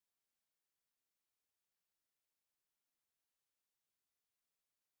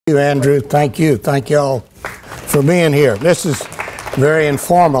Andrew. Thank you. Thank you all for being here. This is very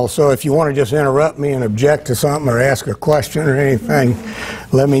informal, so if you want to just interrupt me and object to something or ask a question or anything,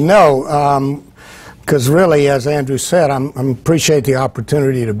 let me know. Because really, as Andrew said, I appreciate the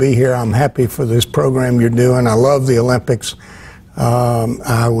opportunity to be here. I'm happy for this program you're doing. I love the Olympics.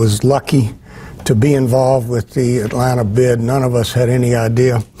 I was lucky to be involved with the Atlanta bid. None of us had any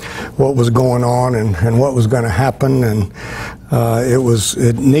idea what was going on and what was going to happen. And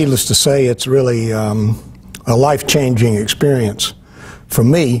needless to say, it's really a life-changing experience for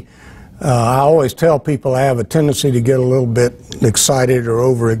me. I always tell people I have a tendency to get a little bit excited or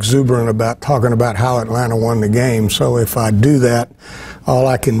over-exuberant about talking about how Atlanta won the game. So if I do that, all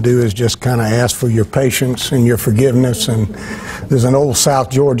I can do is just kind of ask for your patience and your forgiveness. And there's an old South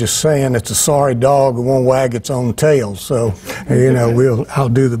Georgia saying, it's a sorry dog that won't wag its own tail. So, you know, I'll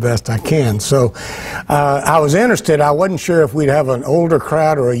do the best I can. So I was interested. I wasn't sure if we'd have an older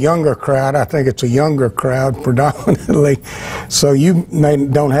crowd or a younger crowd. I think it's a younger crowd predominantly. So you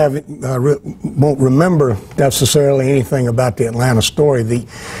won't remember necessarily anything about the Atlanta story. The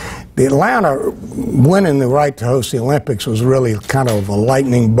Atlanta winning the right to host the Olympics was really kind of a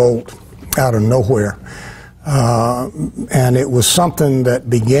lightning bolt out of nowhere. And it was something that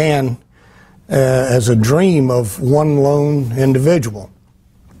began as a dream of one lone individual,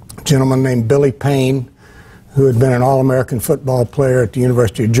 a gentleman named Billy Payne, who had been an All-American football player at the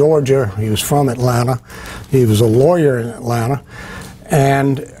University of Georgia. He was from Atlanta. He was a lawyer in Atlanta.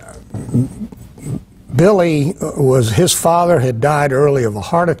 And Billy his father had died early of a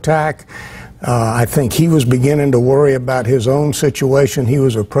heart attack. I think he was beginning to worry about his own situation. He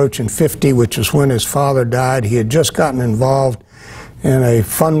was approaching 50, which is when his father died. He had just gotten involved in a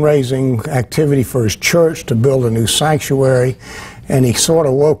fundraising activity for his church to build a new sanctuary. And he sort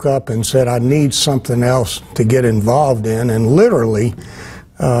of woke up and said, I need something else to get involved in, and literally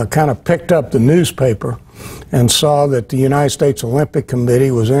kind of picked up the newspaper and saw that the United States Olympic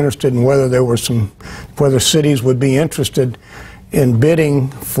Committee was interested in whether cities would be interested in bidding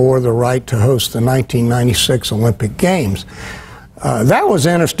for the right to host the 1996 Olympic Games. That was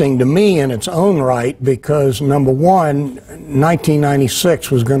interesting to me in its own right because, number one, 1996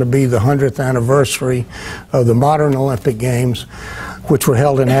 was going to be the 100th anniversary of the modern Olympic Games, which were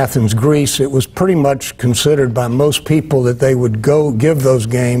held in Athens, Greece. It was pretty much considered by most people that they would go give those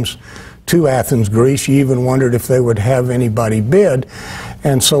games to Athens, Greece. You even wondered if they would have anybody bid.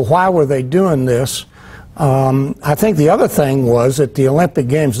 And so why were they doing this? I think the other thing was that the Olympic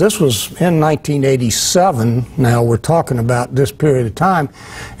Games, this was in 1987, now we're talking about this period of time,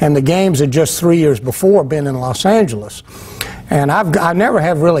 and the Games had just 3 years before been in Los Angeles. And I never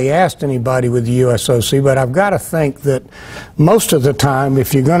have really asked anybody with the USOC, but I've got to think that most of the time,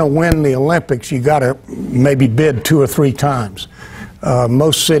 if you're going to win the Olympics, you got to maybe bid 2 or 3 times.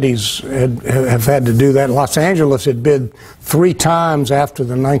 Most cities have had to do that. Los Angeles had bid 3 times after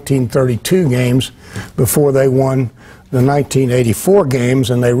the 1932 games before they won the 1984 games,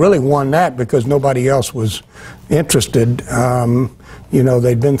 and they really won that because nobody else was interested. You know,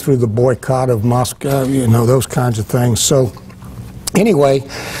 they'd been through the boycott of Moscow, you know, those kinds of things. So anyway,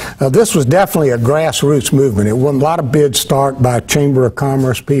 this was definitely a grassroots movement. It wasn't a lot of bids start by Chamber of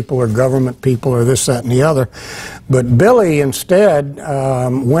Commerce people or government people or this, that, and the other. But Billy instead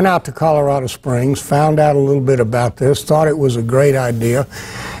went out to Colorado Springs, found out a little bit about this, thought it was a great idea,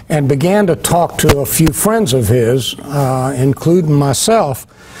 and began to talk to a few friends of his, including myself,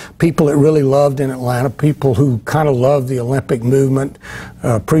 people that really loved in Atlanta, people who kind of loved the Olympic movement,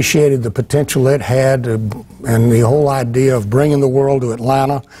 appreciated the potential it had, and the whole idea of bringing the world to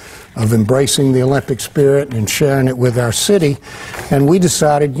Atlanta, of embracing the Olympic spirit and sharing it with our city. And we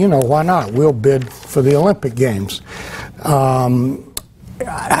decided, you know, why not? We'll bid for the Olympic Games. Billy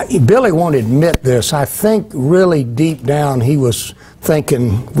won't admit this. I think really deep down he was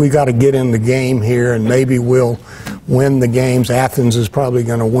thinking, we got to get in the game here and maybe we'll win the games. Athens is probably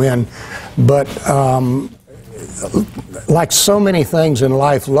going to win. But like so many things in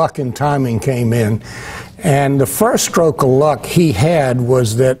life, luck and timing came in. And the first stroke of luck he had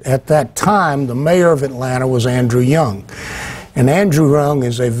was that at that time, the mayor of Atlanta was Andrew Young. And Andrew Young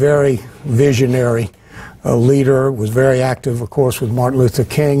is a very visionary leader, was very active, of course, with Martin Luther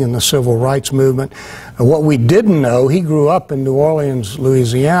King and the civil rights movement. What we didn't know, he grew up in New Orleans,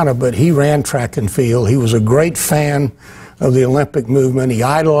 Louisiana, but he ran track and field. He was a great fan of the Olympic movement. He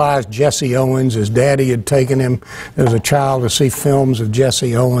idolized Jesse Owens. His daddy had taken him as a child to see films of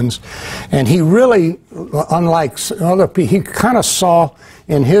Jesse Owens. And he really, unlike other people, he kind of saw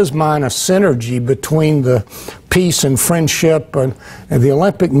in his mind, a synergy between the peace and friendship and the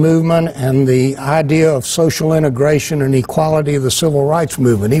Olympic movement and the idea of social integration and equality of the civil rights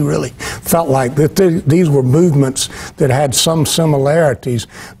movement. He really felt like that these were movements that had some similarities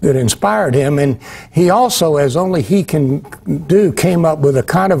that inspired him. And he also, as only he can do, came up with a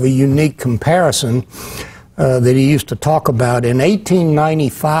kind of a unique comparison that he used to talk about. In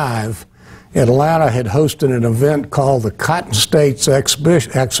 1895, Atlanta had hosted an event called the Cotton States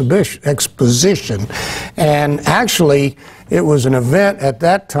Exposition, and actually it was an event at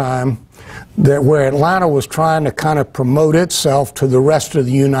that time where Atlanta was trying to kind of promote itself to the rest of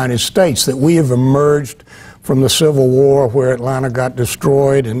the United States, that we have emerged from the Civil War where Atlanta got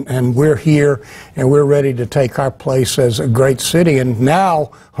destroyed, and we're here and we're ready to take our place as a great city. And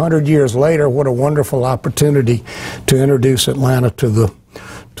now, 100 years later, what a wonderful opportunity to introduce Atlanta to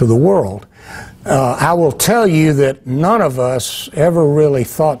the world. I will tell you that none of us ever really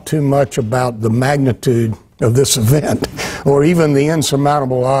thought too much about the magnitude of this event or even the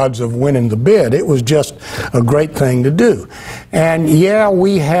insurmountable odds of winning the bid. It was just a great thing to do. And yeah,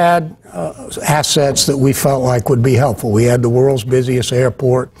 we had assets that we felt like would be helpful. We had the world's busiest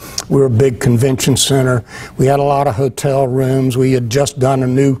airport. We were a big convention center. We had a lot of hotel rooms. We had just done a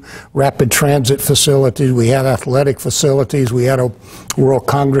new rapid transit facility. We had athletic facilities. We had a World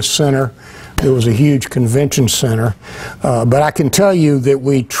Congress Center. There was a huge convention center. But I can tell you that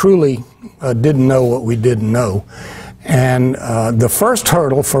we truly didn't know what we didn't know. And the first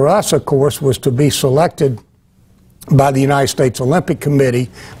hurdle for us, of course, was to be selected by the United States Olympic Committee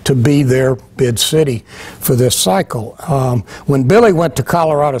to be their bid city for this cycle. When Billy went to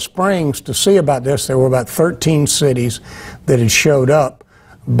Colorado Springs to see about this, there were about 13 cities that had showed up,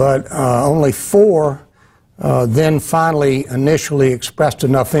 but only 4 then finally initially expressed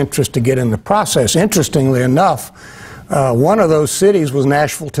enough interest to get in the process. Interestingly enough, one of those cities was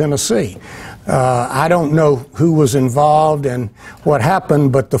Nashville, Tennessee. I don't know who was involved and what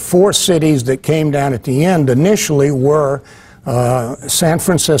happened, but the 4 cities that came down at the end initially were San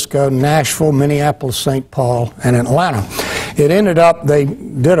Francisco, Nashville, Minneapolis, St. Paul, and Atlanta. It ended up, they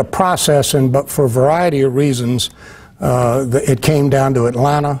did a process, but for a variety of reasons, it came down to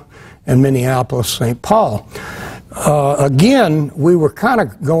Atlanta and Minneapolis, St. Paul. Again, we were kind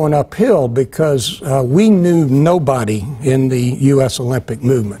of going uphill because we knew nobody in the U.S. Olympic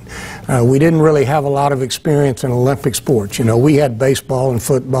movement. We didn't really have a lot of experience in Olympic sports. You know, we had baseball and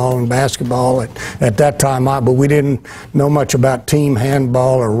football and basketball at that time, but we didn't know much about team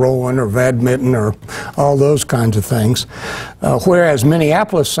handball or rowing or badminton or all those kinds of things. Whereas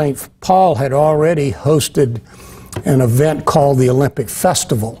Minneapolis, St. Paul had already hosted an event called the Olympic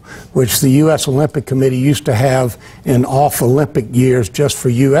Festival, which the U.S. Olympic Committee used to have in off-Olympic years just for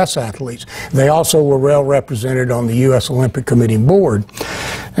U.S. athletes. They also were well represented on the U.S. Olympic Committee board.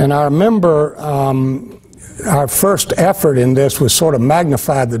 And I remember our first effort in this was sort of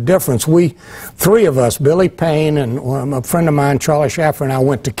magnified the difference. We, 3 of us, Billy Payne and a friend of mine, Charlie Schaffer, and I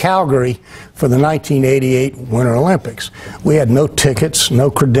went to Calgary for the 1988 Winter Olympics. We had no tickets, no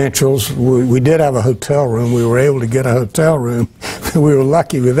credentials. We did have a hotel room. We were able to get a hotel room. We were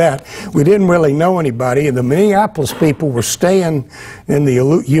lucky with that. We didn't really know anybody, and the Minneapolis people were staying in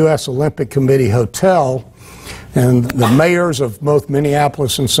the U.S. Olympic Committee hotel. And the mayors of both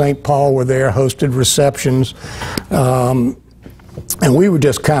Minneapolis and St. Paul were there, hosted receptions. And we were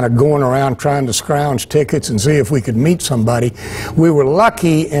just kind of going around trying to scrounge tickets and see if we could meet somebody. We were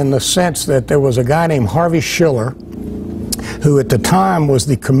lucky in the sense that there was a guy named Harvey Schiller, who at the time was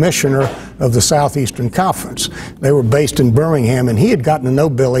the commissioner of the Southeastern Conference. They were based in Birmingham, and he had gotten to know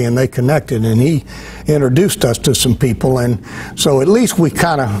Billy, and they connected, and he introduced us to some people, and so at least we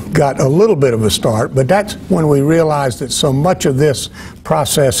kind of got a little bit of a start. But that's when we realized that so much of this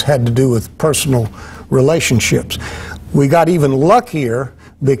process had to do with personal relationships. We got even luckier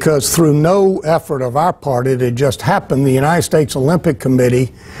because through no effort of our part, it had just happened. The United States Olympic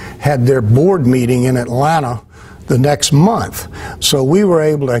Committee had their board meeting in Atlanta the next month. So we were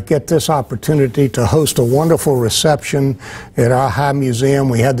able to get this opportunity to host a wonderful reception at our high museum.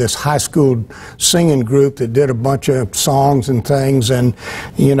 We had this high school singing group that did a bunch of songs and things, and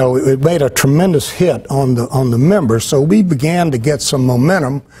you know, it made a tremendous hit on the members. So we began to get some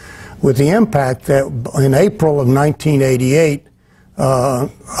momentum with the impact that in April of 1988,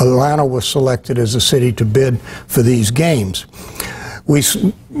 Atlanta was selected as a city to bid for these games.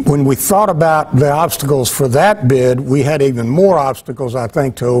 when we thought about the obstacles for that bid, we had even more obstacles, I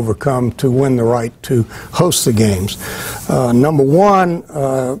think, to overcome to win the right to host the games. Number one,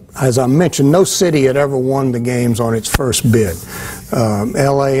 as I mentioned, no city had ever won the games on its first bid.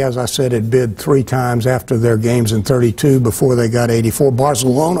 L.A., as I said, had bid 3 times after their games in 32 before they got 84.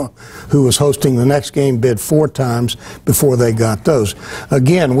 Barcelona, who was hosting the next game, bid 4 times before they got those.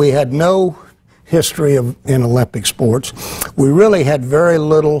 Again, we had no history in Olympic sports. We really had very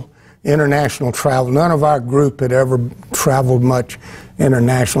little international travel. None of our group had ever traveled much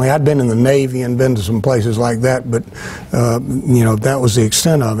internationally. I'd been in the Navy and been to some places like that, but you know, that was the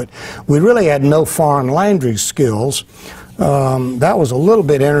extent of it. We really had no foreign language skills. That was a little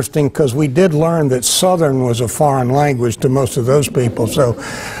bit interesting because we did learn that Southern was a foreign language to most of those people, so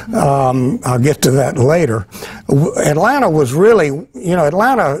I'll get to that later. Atlanta was really, you know,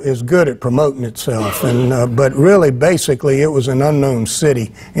 Atlanta is good at promoting itself, and but really, basically, it was an unknown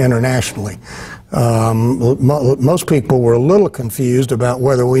city internationally. Most people were a little confused about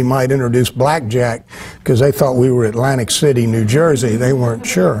whether we might introduce blackjack because they thought we were Atlantic City, New Jersey. They weren't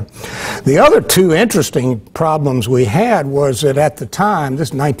sure. The other 2 interesting problems we had was that at the time,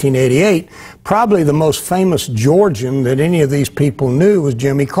 this is 1988, probably the most famous Georgian that any of these people knew was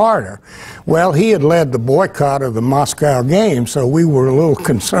Jimmy Carter. Well, he had led the boycott of the Moscow Games, so we were a little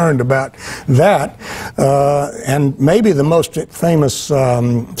concerned about that. And maybe the most famous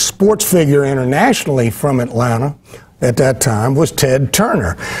sports figure internationally from Atlanta at that time was Ted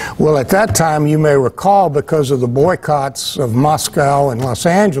Turner. Well, at that time, you may recall, because of the boycotts of Moscow and Los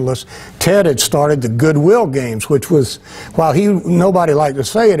Angeles, Ted had started the Goodwill Games, which was, while nobody liked to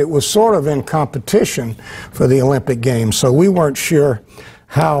say it, it was sort of in competition for the Olympic Games. So we weren't sure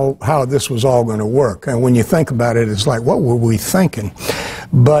how this was all going to work. And when you think about it, it's like, what were we thinking?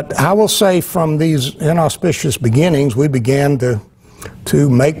 But I will say, from these inauspicious beginnings, we began to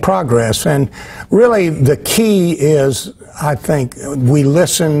make progress. And really the key is, I think, we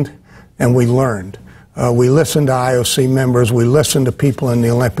listened and we learned. We listened to IOC members, we listened to people in the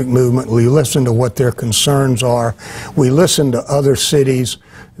Olympic movement, we listened to what their concerns are, we listened to other cities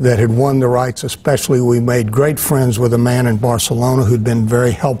that had won the rights. Especially, we made great friends with a man in Barcelona who'd been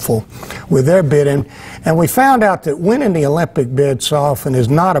very helpful with their bidding. And we found out that winning the Olympic bid so often is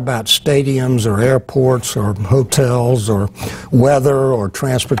not about stadiums or airports or hotels or weather or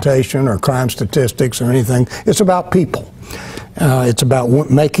transportation or crime statistics or anything. It's about people. It's about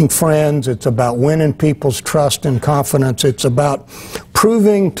making friends. It's about winning people's trust and confidence. It's about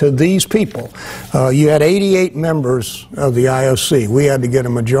proving to these people. You had 88 members of the IOC. We had to get a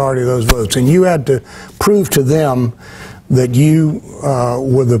majority of those votes, and you had to prove to them that you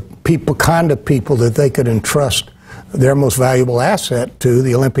were the kind of people that they could entrust their most valuable asset to,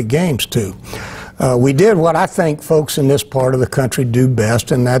 the Olympic Games, to. We did what I think folks in this part of the country do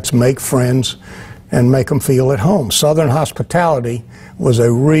best, and that's make friends and make them feel at home. Southern hospitality was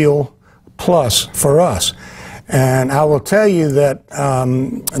a real plus for us. And I will tell you that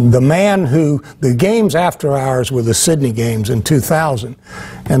the games after ours were the Sydney Games in 2000,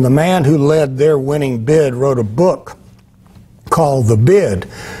 and the man who led their winning bid wrote a book called The Bid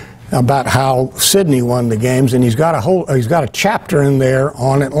about how Sydney won the games, and he's got a chapter in there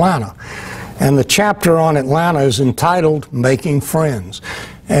on Atlanta. And the chapter on Atlanta is entitled Making Friends.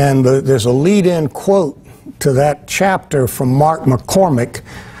 And there's a lead-in quote to that chapter from Mark McCormick,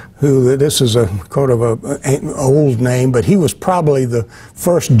 who, this is a kind of an old name, but he was probably the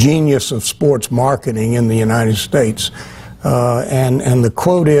first genius of sports marketing in the United States. And the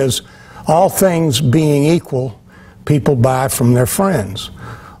quote is, "All things being equal, people buy from their friends.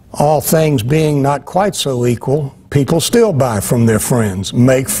 All things being not quite so equal, people still buy from their friends.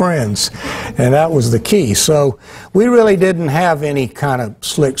 Make friends." And that was the key. So we really didn't have any kind of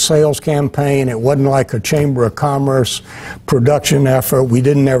slick sales campaign. It wasn't like a Chamber of Commerce production effort. We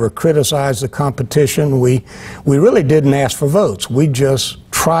didn't ever criticize the competition. We really didn't ask for votes. We just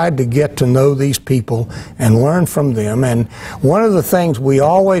tried to get to know these people and learn from them. And one of the things we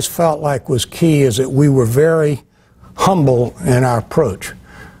always felt like was key is that we were very humble in our approach,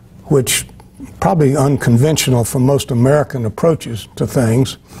 which probably unconventional for most American approaches to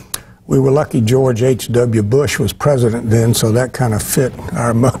things. We were lucky George H.W. Bush was president then, so that kind of fit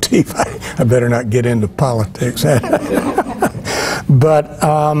our motif. I better not get into politics. But,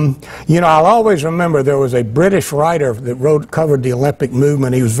 you know, I'll always remember there was a British writer that covered the Olympic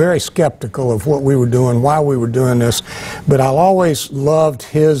movement. He was very skeptical of what we were doing, why we were doing this, but I'll always loved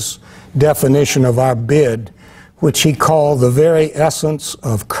his definition of our bid, which he called the very essence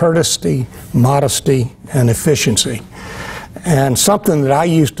of courtesy, modesty, and efficiency. And something that I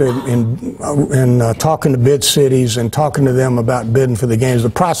used to, in talking to bid cities and talking to them about bidding for the games, the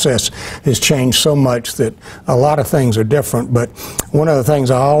process has changed so much that a lot of things are different. But one of the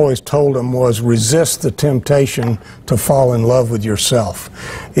things I always told them was resist the temptation to fall in love with yourself.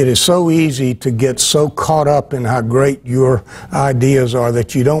 It is so easy to get so caught up in how great your ideas are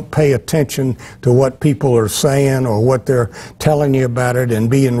that you don't pay attention to what people are saying or what they're telling you about it, and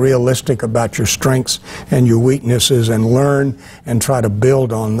being realistic about your strengths and your weaknesses, and learn and try to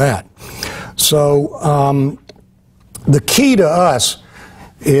build on that. So the key to us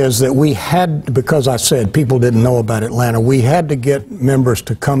is that we had, because I said people didn't know about Atlanta, we had to get members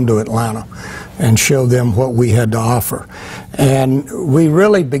to come to Atlanta and show them what we had to offer. And we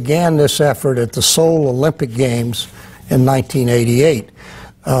really began this effort at the Seoul Olympic Games in 1988.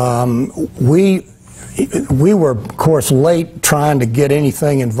 We were, of course, late trying to get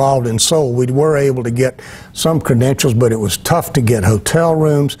anything involved in Seoul. We were able to get some credentials, but it was tough to get hotel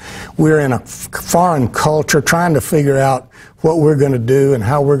rooms. We were in a foreign culture trying to figure out what we're going to do and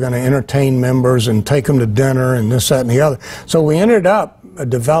how we're going to entertain members and take them to dinner and this, that, and the other. So we ended up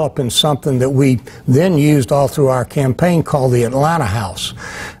developing something that we then used all through our campaign called the Atlanta House.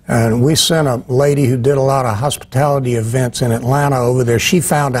 And we sent a lady who did a lot of hospitality events in Atlanta over there. She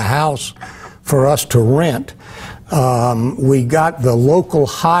found a house for us to rent. We got the local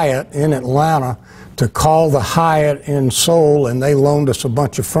Hyatt in Atlanta to call the Hyatt in Seoul, and they loaned us a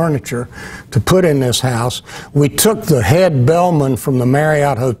bunch of furniture to put in this house. We took the head bellman from the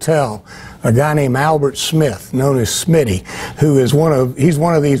Marriott Hotel, a guy named Albert Smith, known as Smitty, who is he's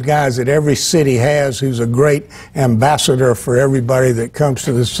one of these guys that every city has, who's a great ambassador for everybody that comes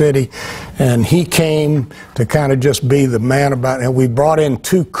to the city. And he came to kind of just be the man about it. And we brought in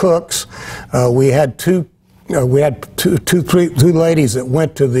 2 cooks. We had two ladies that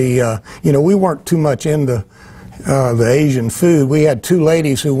went to the, we weren't too much into the Asian food. We had 2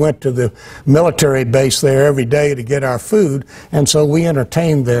 ladies who went to the military base there every day to get our food, and so we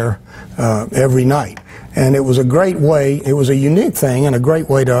entertained there every night. And it was a great way, it was a unique thing and a great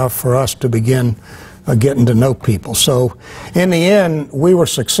way for us to begin getting to know people. So in the end, we were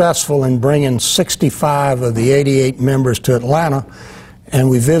successful in bringing 65 of the 88 members to Atlanta, and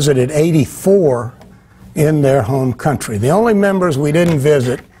we visited 84 in their home country. The only members we didn't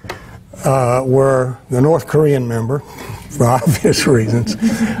visit were the North Korean member, for obvious reasons,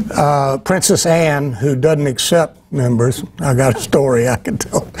 Princess Anne, who doesn't accept members. I got a story I can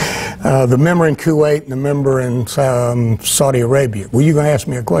tell. The member in Kuwait and the member in Saudi Arabia. Were you going to ask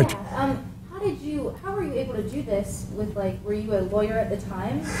me a question? Yeah. How were you able to do this with, were you a lawyer at the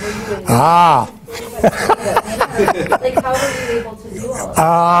time? Were you how were you able to do all of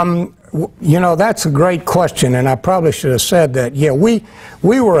that? That's a great question, and I probably should have said that. Yeah, we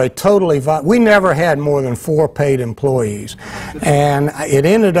were we never had more than 4 paid employees. And it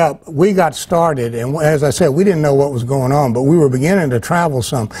ended up, we got started, and as I said, we didn't know what was going on, but we were beginning to travel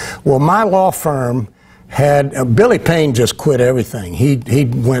some. Well, my law firm had, Billy Payne just quit everything. He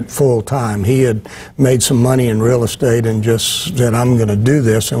went full time. He had made some money in real estate and just said, I'm going to do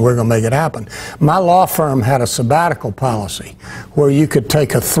this and we're going to make it happen. My law firm had a sabbatical policy where you could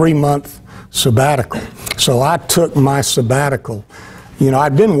take a 3-month sabbatical. So I took my sabbatical.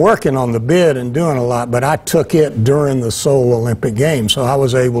 I'd been working on the bid and doing a lot, but I took it during the Seoul Olympic Games, so I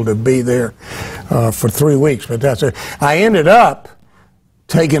was able to be there for 3 weeks. But that's it. I ended up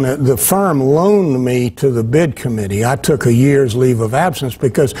the firm loaned me to the bid committee. I took a year's leave of absence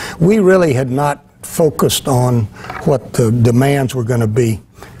because we really had not focused on what the demands were going to be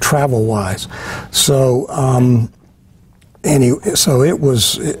travel-wise. So anyway, so it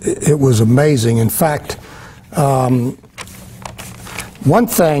was amazing. In fact, one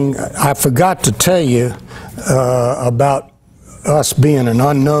thing I forgot to tell you about us being an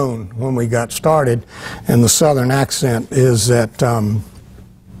unknown when we got started, and the Southern accent, is that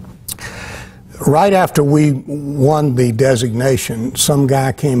right after we won the designation, some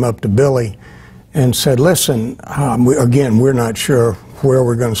guy came up to Billy and said, listen, again, we're not sure where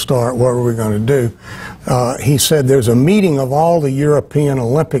we're going to start, what we're going to do. He said, there's a meeting of all the European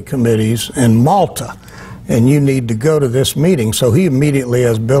Olympic committees in Malta, and you need to go to this meeting. So he immediately,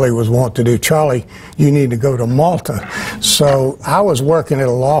 as Billy was wont to do, Charlie, you need to go to Malta. So I was working at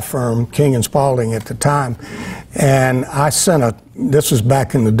a law firm, King & Spalding at the time, and I sent this was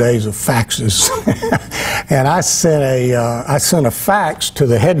back in the days of faxes, and I sent a fax to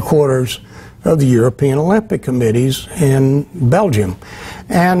the headquarters of the European Olympic Committees in Belgium.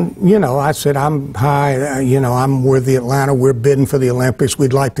 And, I said, I'm with the Atlanta, we're bidding for the Olympics,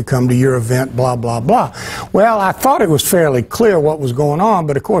 we'd like to come to your event, blah, blah, blah. Well, I thought it was fairly clear what was going on,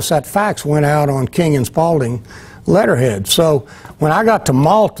 but of course that fax went out on King & Spalding letterhead. So when I got to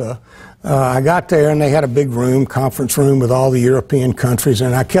Malta, I got there and they had a big room, conference room with all the European countries,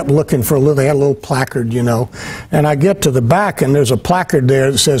 and I kept looking for they had a little placard, you know, and I get to the back and there's a placard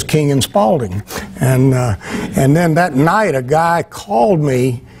there that says King and Spalding. And then that night a guy called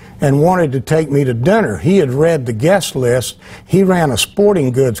me and wanted to take me to dinner. He had read the guest list. He ran a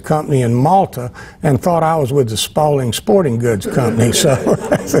sporting goods company in Malta and thought I was with the Spalding Sporting Goods Company. So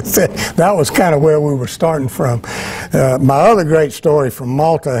that was kind of where we were starting from. My other great story from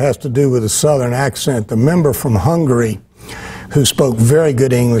Malta has to do with a southern accent. The member from Hungary, who spoke very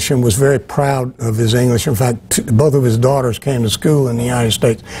good English and was very proud of his English. In fact, both of his daughters came to school in the United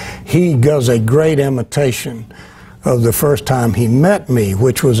States. He does a great imitation of the first time he met me,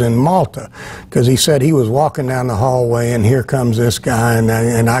 which was in Malta, because he said he was walking down the hallway and here comes this guy,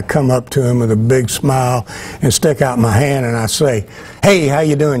 and I come up to him with a big smile and stick out my hand and I say, "Hey, how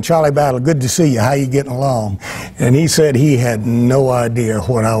you doing? Charlie Battle, good to see you. How you getting along?" And he said he had no idea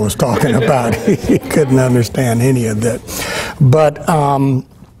what I was talking about. He couldn't understand any of that. But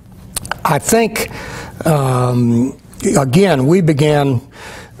I think, again, we began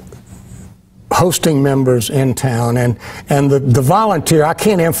hosting members in town, and the volunteer, I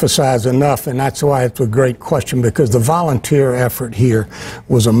can't emphasize enough, and that's why it's a great question, because the volunteer effort here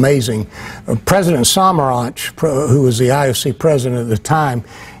was amazing. President Samaranch, who was the IOC president at the time,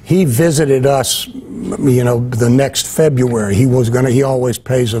 he visited us, you know, the next February. He always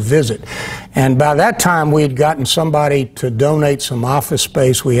pays a visit. And by that time, we had gotten somebody to donate some office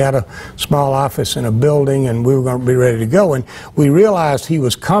space. We had a small office in a building, and we were going to be ready to go. And we realized he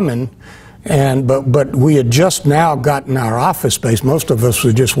was coming, but we had just now gotten our office space. Most of us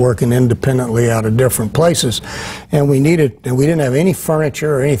were just working independently out of different places, and we didn't have any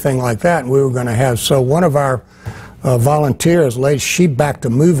furniture or anything like that. And we were going to have, so one of our volunteers, she backed a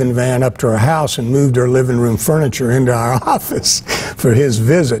moving van up to her house and moved her living room furniture into our office for his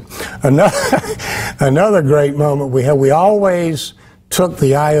visit. Another great moment we had, we always took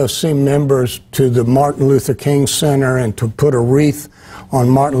the IOC members to the Martin Luther King Center and to put a wreath on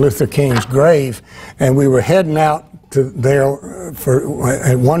Martin Luther King's grave, and we were heading out to there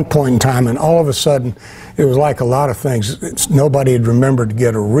at one point in time, and all of a sudden, it was like a lot of things. Nobody had remembered to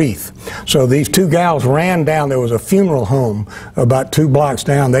get a wreath. So these two gals ran down. There was a funeral home about 2 blocks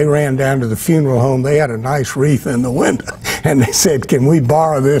down. They ran down to the funeral home. They had a nice wreath in the window, and they said, "Can we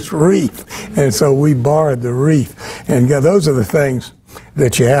borrow this wreath?" And so we borrowed the wreath. And those are the things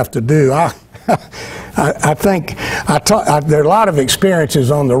that you have to do. I think there are a lot of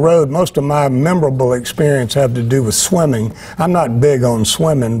experiences on the road. Most of my memorable experience have to do with swimming. I'm not big on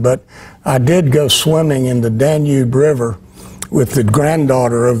swimming, but I did go swimming in the Danube River with the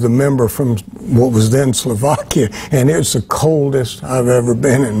granddaughter of the member from what was then Slovakia, and it's the coldest I've ever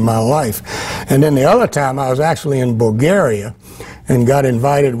been in my life. And then the other time I was actually in Bulgaria and got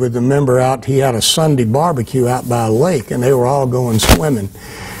invited with the member out. He had a Sunday barbecue out by a lake, and they were all going swimming.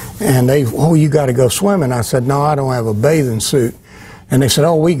 And they, "Oh, you got to go swimming." I said, "No, I don't have a bathing suit." And they said,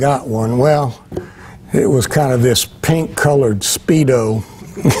 "Oh, we got one." Well, it was kind of this pink-colored Speedo.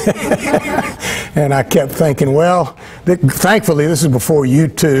 And I kept thinking, well, thankfully this is before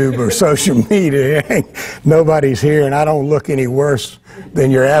YouTube or social media. Nobody's here, and I don't look any worse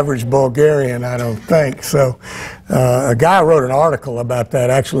than your average Bulgarian, I don't think. So a guy wrote an article about that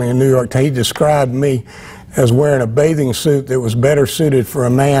actually in New York. He described me as wearing a bathing suit that was better suited for a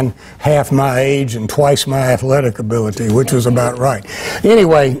man half my age and twice my athletic ability, which was about right.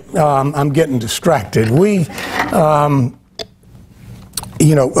 Anyway, I'm getting distracted.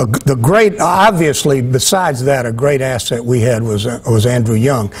 You know, obviously, besides that, a great asset we had was Andrew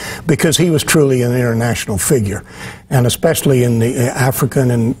Young, because he was truly an international figure, and especially in the African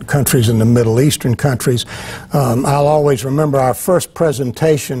and countries and the Middle Eastern countries. I'll always remember our first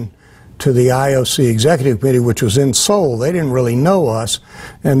presentation to the IOC Executive Committee, which was in Seoul. They didn't really know us,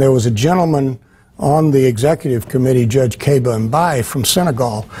 and there was a gentleman on the Executive Committee, Judge Keba Mbaye from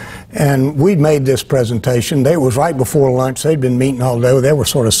Senegal, and we'd made this presentation. It was right before lunch. They'd been meeting all day. They were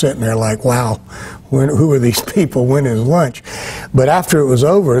sort of sitting there like, wow, who are these people? When is lunch? But after it was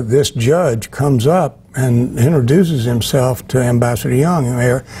over, this judge comes up and introduces himself to Ambassador Young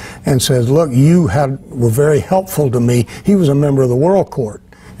there and says, "Look, you were very helpful to me." He was a member of the World Court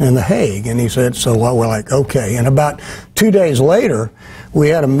in The Hague, and he said, so we're like, okay. And about 2 days later, we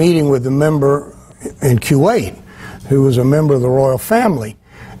had a meeting with the member in Kuwait, who was a member of the royal family.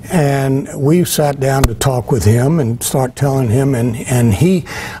 And we sat down to talk with him and start telling him, and he,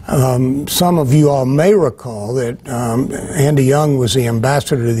 some of you all may recall that Andy Young was the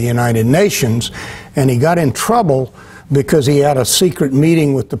ambassador to the United Nations, and he got in trouble because he had a secret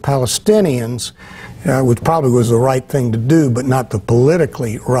meeting with the Palestinians, which probably was the right thing to do, but not the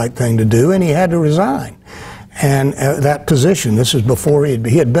politically right thing to do, and he had to resign. And that position, this is before he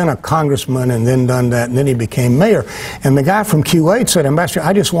had been a congressman and then done that, and then he became mayor. And the guy from Kuwait said, Ambassador,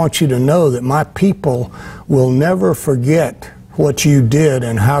 I just want you to know that my people will never forget what you did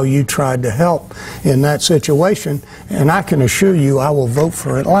and how you tried to help in that situation, and I can assure you I will vote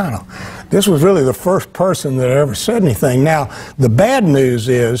for Atlanta. This was really the first person that ever said anything. Now, the bad news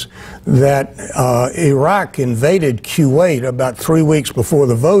is that Iraq invaded Kuwait about 3 weeks before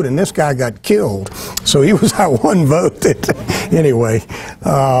the vote, and this guy got killed. So he was our one vote. Anyway,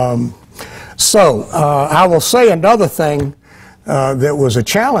 I will say another thing that was a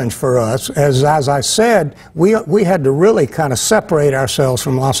challenge for us. As I said, we had to really kind of separate ourselves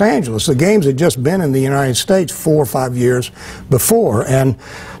from Los Angeles. The games had just been in the United States 4 or 5 years before, and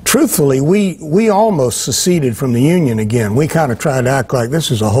truthfully, we almost seceded from the Union again. We kind of tried to act like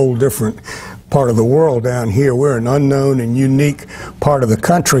this is a whole different part of the world down here. We're an unknown and unique part of the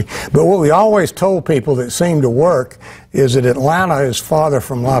country. But what we always told people that seemed to work is that Atlanta is farther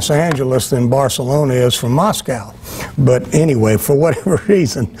from Los Angeles than Barcelona is from Moscow. But anyway, for whatever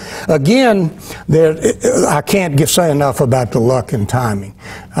reason, again, I can't say enough about the luck and timing.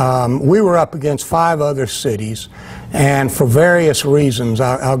 We were up against 5 other cities, and for various reasons,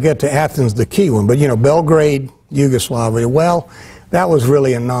 I'll get to Athens, the key one, but you know, Belgrade, Yugoslavia, well, that was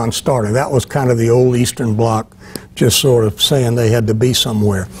really a non-starter. That was kind of the old Eastern Bloc just sort of saying they had to be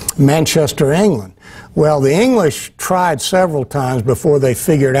somewhere. Manchester, England. Well, the English tried several times before they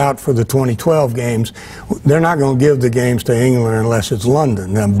figured out for the 2012 games, they're not going to give the games to England unless it's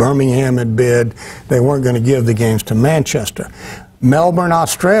London. Now, Birmingham had bid. They weren't going to give the games to Manchester. Melbourne,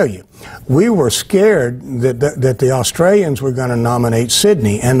 Australia. We were scared that the Australians were going to nominate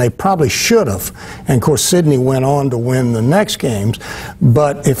Sydney, and they probably should have. And of course, Sydney went on to win the next games.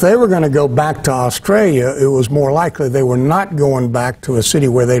 But if they were going to go back to Australia, it was more likely they were not going back to a city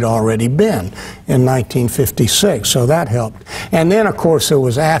where they'd already been in 1956. So that helped. And then, of course, there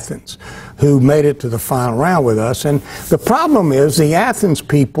was Athens, who made it to the final round with us. And the problem is the Athens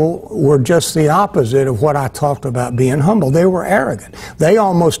people were just the opposite of what I talked about being humble. They were arrogant. They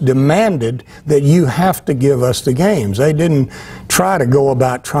almost demanded that you have to give us the games. They didn't try to go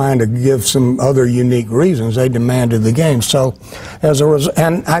about trying to give some other unique reasons. They demanded the games. So as a result,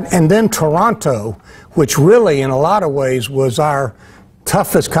 and then Toronto, which really in a lot of ways was our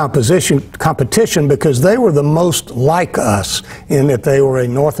toughest competition because they were the most like us in that they were a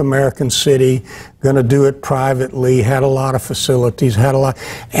North American city, going to do it privately, had a lot of facilities,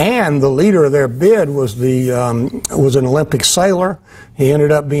 and the leader of their bid was was an Olympic sailor. He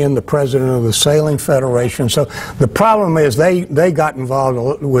ended up being the president of the Sailing Federation. So the problem is they got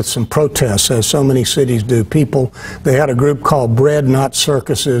involved with some protests, as so many cities do. They had a group called Bread Not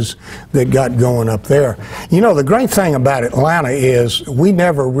Circuses that got going up there. You know, the great thing about Atlanta is we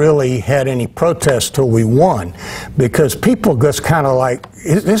never really had any protests till we won, because people just kind of like,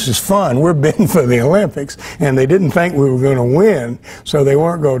 this is fun, we're bidding for the Olympics, and they didn't think we were going to win, so they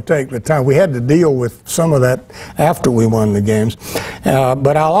weren't going to take the time. We had to deal with some of that after we won the games.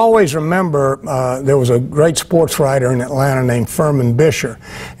 But I'll always remember there was a great sports writer in Atlanta named Furman Bisher,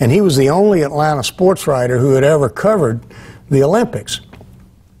 and he was the only Atlanta sports writer who had ever covered the Olympics.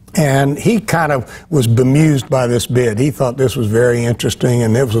 And he kind of was bemused by this bid. He thought this was very interesting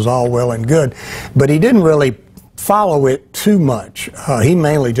and this was all well and good, but he didn't really follow it too much. He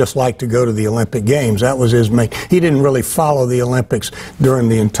mainly just liked to go to the Olympic Games. That was his main. He didn't really follow the Olympics during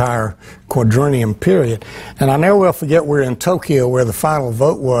the entire quadrennium period. And I never will forget, we were in Tokyo where the final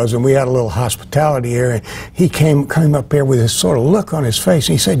vote was, and we had a little hospitality area. He came up there with this sort of look on his face.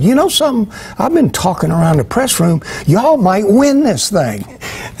 He said, you know something, I've been talking around the press room, y'all might win this thing.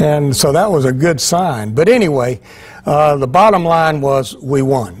 And so that was a good sign. But anyway, the bottom line was we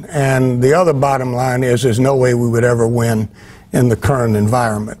won. And the other bottom line is there's no way we would ever win in the current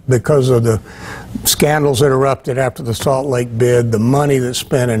environment because of the scandals that erupted after the Salt Lake bid, the money that's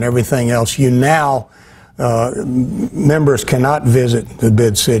spent and everything else. You now, members cannot visit the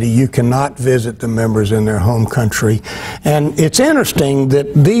bid city. You cannot visit the members in their home country. And it's interesting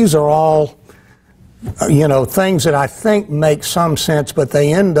that these are all, you know, things that I think make some sense, but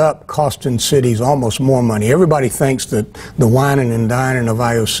they end up costing cities almost more money. Everybody thinks that the wining and dining of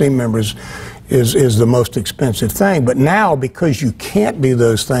IOC members is the most expensive thing. But now, because you can't do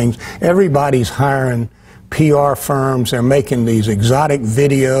those things, everybody's hiring PR firms. They're making these exotic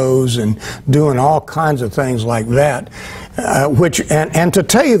videos and doing all kinds of things like that. And to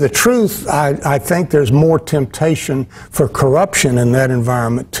tell you the truth, I think there's more temptation for corruption in that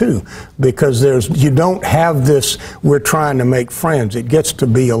environment too, because you don't have this, we're trying to make friends. It gets to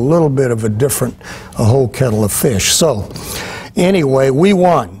be a little bit of a whole kettle of fish. So anyway, we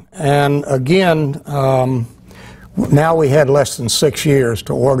won. And again, now we had less than 6 years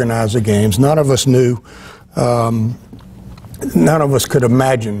to organize the games. None of us knew, none of us could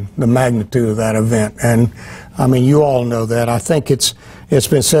imagine the magnitude of that event. And I mean, you all know that. I think it's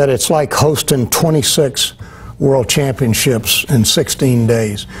been said it's like hosting 26 world championships in 16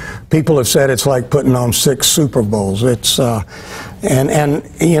 days. People have said it's like putting on 6 Super Bowls. It's and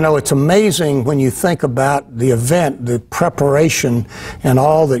you know, it's amazing when you think about the event, the preparation, and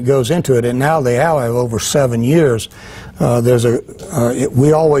all that goes into it. And now they have over 7 years.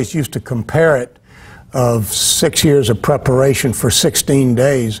 We always used to compare it of 6 years of preparation for 16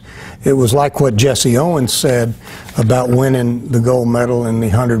 days. It was like what Jesse Owens said about winning the gold medal in the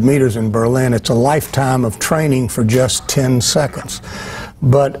 100 meters in Berlin. It's a lifetime of training for just 10 seconds.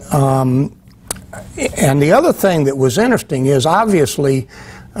 But, and the other thing that was interesting is obviously,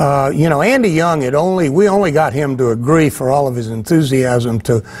 you know, Andy Young we only got him to agree for all of his enthusiasm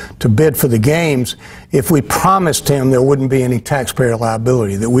to bid for the games if we promised him there wouldn't be any taxpayer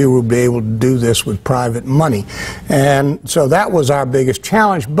liability, that we would be able to do this with private money. And so that was our biggest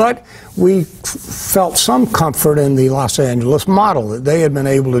challenge, but we felt some comfort in the Los Angeles model, that they had been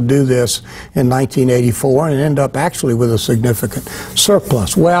able to do this in 1984 and end up actually with a significant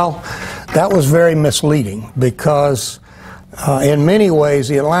surplus. Well, that was very misleading because in many ways,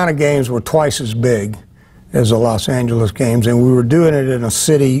 the Atlanta games were twice as big as the Los Angeles games, and we were doing it in a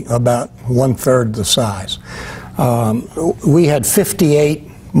city about 1/3 the size. We had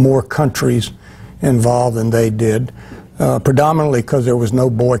 58 more countries involved than they did, predominantly because there was no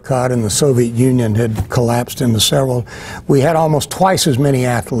boycott and the Soviet Union had collapsed into several. We had almost twice as many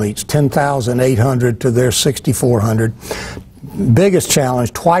athletes, 10,800 to their 6,400. Biggest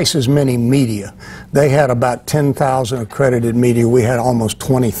challenge, twice as many media. They had about 10,000 accredited media. We had almost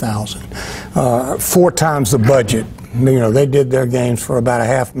 20,000. 4 times the budget. You know, they did their games for about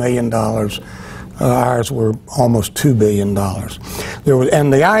 $500,000. Ours were almost $2 billion.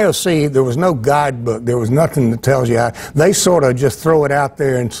 And the IOC, there was no guidebook. There was nothing that tells you how. They sort of just throw it out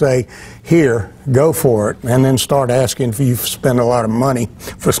there and say, here, go for it, and then start asking if you spend a lot of money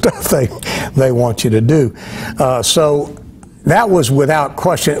for stuff they want you to do. So that was without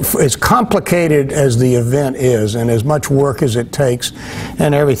question. As complicated as the event is and as much work as it takes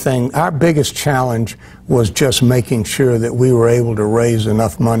and everything, our biggest challenge was just making sure that we were able to raise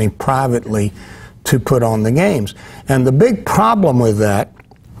enough money privately to put on the games. And the big problem with that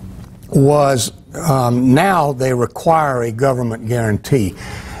was now they require a government guarantee.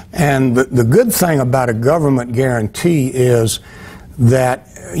 And the good thing about a government guarantee is that,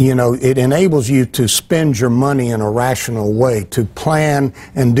 you know, it enables you to spend your money in a rational way, to plan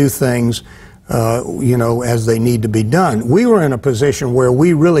and do things, you know, as they need to be done. We were in a position where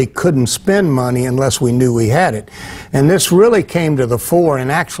we really couldn't spend money unless we knew we had it. And this really came to the fore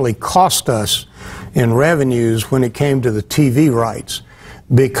and actually cost us in revenues when it came to the TV rights,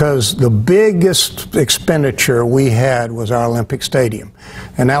 because the biggest expenditure we had was our Olympic Stadium.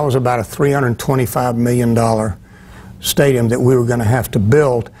 And that was about a $325 million stadium that we were going to have to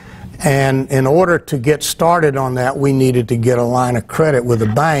build. And in order to get started on that, we needed to get a line of credit with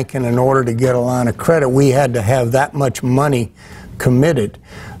a bank. And in order to get a line of credit, we had to have that much money committed.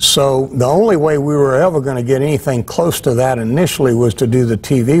 So the only way we were ever going to get anything close to that initially was to do the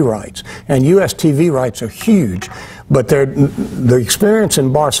TV rights. And U.S. TV rights are huge. But the experience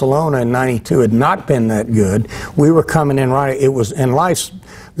in Barcelona in '92 had not been that good. We were coming in right. It was in life.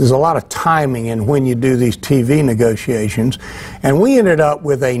 There's a lot of timing in when you do these TV negotiations, and we ended up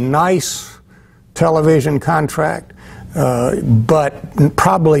with a nice television contract, but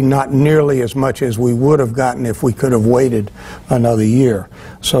probably not nearly as much as we would have gotten if we could have waited another year.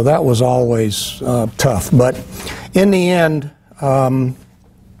 So that was always tough. But in the end,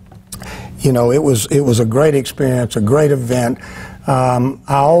 you know, it was a great experience, a great event. I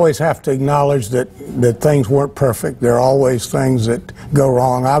always have to acknowledge that things weren't perfect. There are always things that go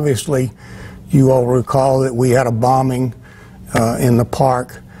wrong. Obviously, you all recall that we had a bombing in the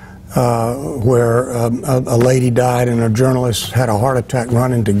park where a lady died and a journalist had a heart attack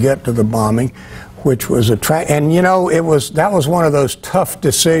running to get to the bombing, which was and you know, that was one of those tough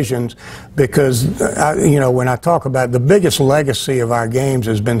decisions because you know, when I talk about it, the biggest legacy of our games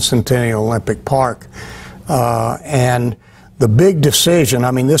has been Centennial Olympic Park, and the big decision,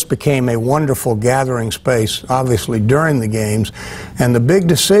 I mean, this became a wonderful gathering space, obviously, during the games. And the big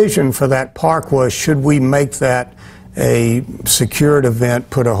decision for that park was, should we make that a secured event,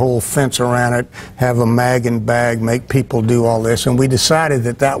 put a whole fence around it, have a mag and bag, make people do all this? And we decided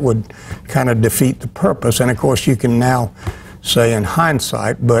that that would kind of defeat the purpose. And of course, you can now say in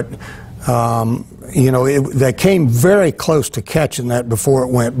hindsight, but you know, they came very close to catching that before it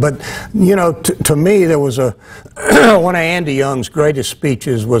went. But, you know, to me, there was a one of Andy Young's greatest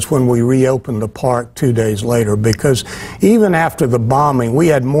speeches was when we reopened the park 2 days later, because even after the bombing, we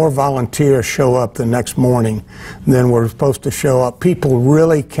had more volunteers show up the next morning than were supposed to show up. People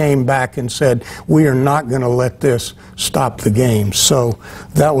really came back and said, we are not going to let this stop the game. So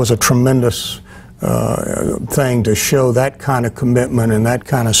that was a tremendous thing to show that kind of commitment and that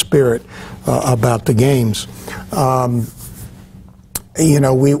kind of spirit about the games. You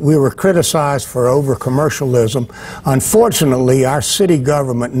know, we were criticized for over-commercialism. Unfortunately, our city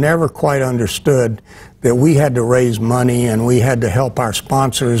government never quite understood that we had to raise money and we had to help our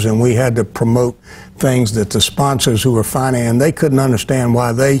sponsors and we had to promote things that the sponsors who were financing, they couldn't understand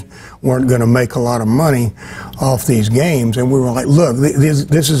why they weren't going to make a lot of money off these games. And we were like, look,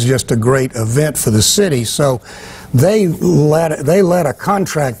 this is just a great event for the city. So they let a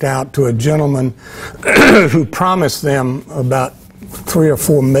contract out to a gentleman who promised them about $3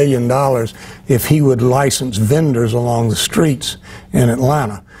 or $4 million if he would license vendors along the streets in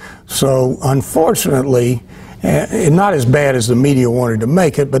Atlanta. So unfortunately, not as bad as the media wanted to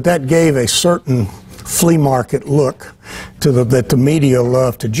make it, but that gave a certain flea market look to that the media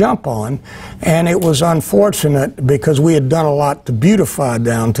loved to jump on. And it was unfortunate because we had done a lot to beautify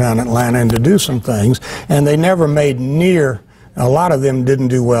downtown Atlanta and to do some things, and they never made near. A lot of them didn't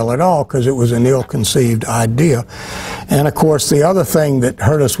do well at all because it was an ill-conceived idea. And of course, the other thing that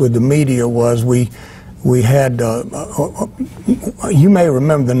hurt us with the media was we had, you may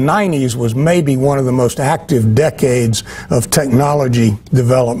remember, the 90s was maybe one of the most active decades of technology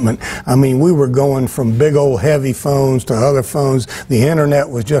development. I mean, we were going from big old heavy phones to other phones. The internet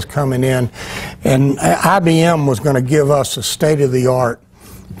was just coming in. And IBM was going to give us a state-of-the-art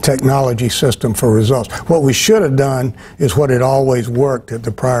technology system for results. What we should have done is what had always worked at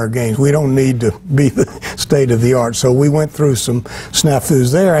the prior games. We don't need to be the state of the art. So we went through some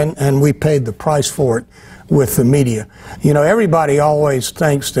snafus there, and we paid the price for it with the media. You know, everybody always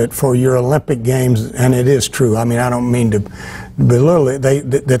thinks that for your Olympic Games, and it is true, I mean, I don't mean to belittle it,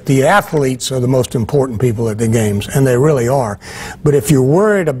 that the athletes are the most important people at the games, and they really are. But if you're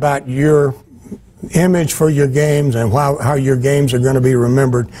worried about your image for your games and how your games are going to be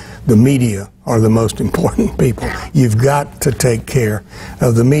remembered, the media are the most important people. You've got to take care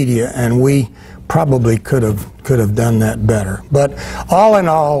of the media, and we probably could have done that better. But all in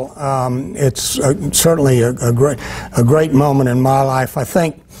all, it's certainly a great moment in my life. I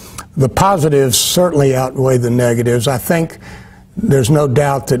think the positives certainly outweigh the negatives. I think there's no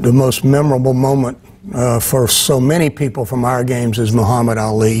doubt that the most memorable moment for so many people from our games is Muhammad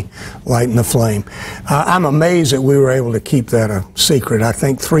Ali lighting the flame. I'm amazed that we were able to keep that a secret. I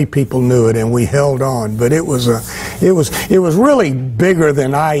think 3 people knew it, and we held on. But it was really bigger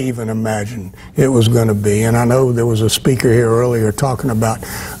than I even imagined it was going to be. And I know there was a speaker here earlier talking about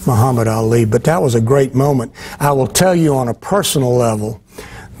Muhammad Ali, but that was a great moment. I will tell you on a personal level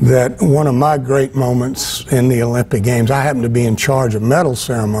that one of my great moments in the Olympic Games, I happened to be in charge of medal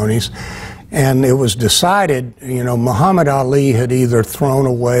ceremonies. And it was decided, you know, Muhammad Ali had either thrown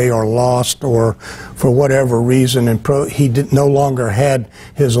away or lost, or for whatever reason, and he no longer had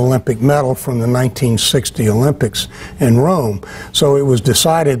his Olympic medal from the 1960 Olympics in Rome. So it was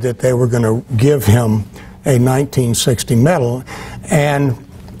decided that they were going to give him a 1960 medal. And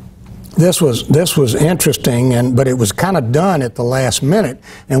this was interesting, but it was kind of done at the last minute,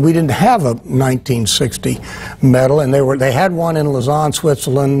 and we didn't have a 1960 medal, and they had one in Lausanne,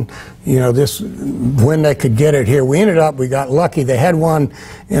 Switzerland. You know, when they could get it here. We got lucky. They had one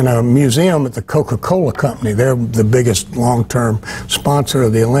in a museum at the Coca-Cola Company. They're the biggest long-term sponsor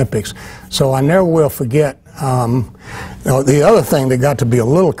of the Olympics. So I never will forget. The other thing that got to be a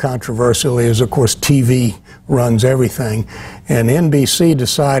little controversial is, of course, TV runs everything. And NBC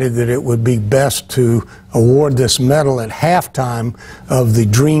decided that it would be best to award this medal at halftime of the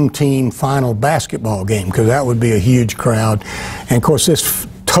Dream Team final basketball game, because that would be a huge crowd. And of course, this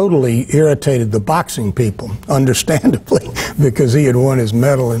totally irritated the boxing people, understandably, because he had won his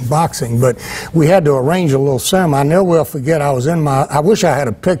medal in boxing. But we had to arrange a little ceremony. I never will forget, I wish I had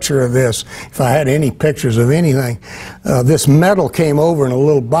a picture of this, if I had any pictures of anything. This medal came over in a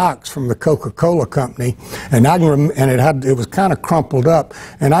little box from the Coca-Cola company, and it was kind of crumpled up,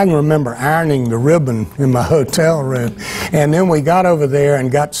 and I can remember ironing the ribbon in my hotel room. And then we got over there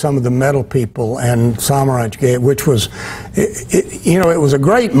and got some of the medal people, and Samaranch gave, which was, it was a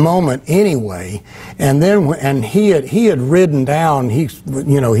great moment anyway. And then, he had ridden down. He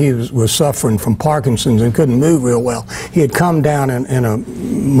was suffering from Parkinson's and couldn't move real well. He had come down in a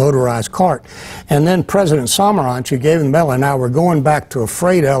motorized cart, and then President Samaranch, who gave him the medal, and I were going back to a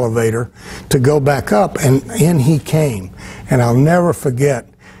freight elevator to go back up, and in he came. And I'll never forget.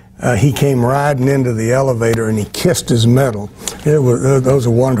 He came riding into the elevator and he kissed his medal. Those are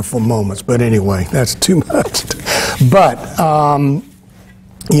wonderful moments. But anyway, that's too much. But,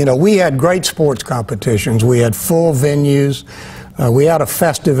 we had great sports competitions. We had full venues. We had a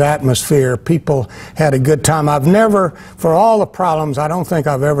festive atmosphere. People had a good time. For all the problems, I don't think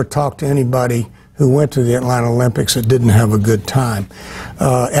I've ever talked to anybody who went to the Atlanta Olympics that didn't have a good time.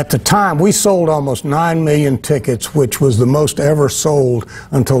 At the time, we sold almost 9 million tickets, which was the most ever sold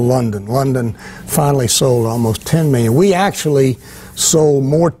until London. London finally sold almost 10 million. We actually sold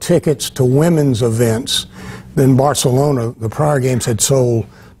more tickets to women's events than Barcelona, the prior games, had sold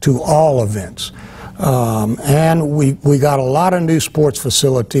to all events. And we got a lot of new sports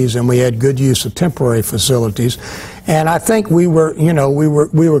facilities, and we had good use of temporary facilities. And I think we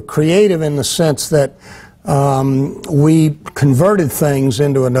were creative in the sense that we converted things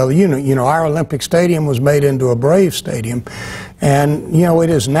into another unit. Our Olympic Stadium was made into a Braves Stadium, and it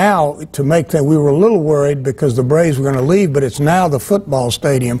is now, to make that, we were a little worried because the Braves were going to leave, but it's now the football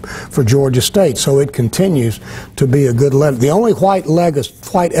stadium for Georgia State, so it continues to be a good level. The only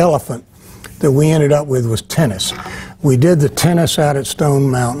white elephant that we ended up with was tennis. We did the tennis out at Stone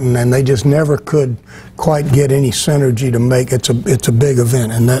Mountain, and they just never could quite get any synergy to make it's a big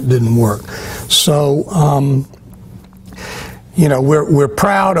event, and that didn't work. So we're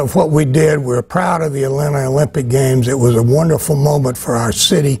proud of what we did. We're proud of the Atlanta Olympic Games. It was a wonderful moment for our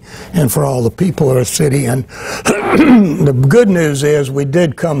city and for all the people of our city. And the good news is we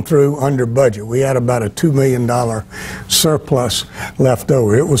did come through under budget. We had about a $2 million surplus left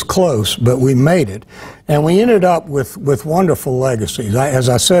over. It was close, but we made it. And we ended up with wonderful legacies. As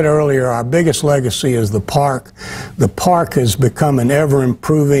I said earlier, our biggest legacy is the park. The park has become an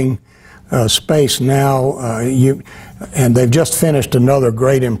ever-improving space now, and they've just finished another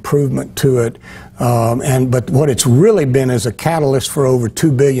great improvement to it. But what it's really been is a catalyst for over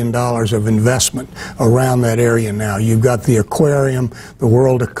 $2 billion of investment around that area now. You've got the aquarium, the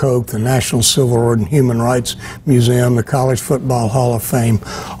World of Coke, the National Civil Order and Human Rights Museum, the College Football Hall of Fame,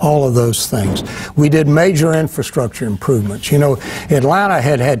 all of those things. We did major infrastructure improvements. Atlanta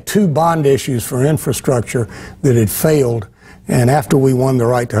had 2 bond issues for infrastructure that had failed. And after we won the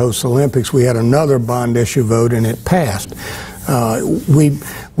right to host the Olympics, we had another bond issue vote, and it passed.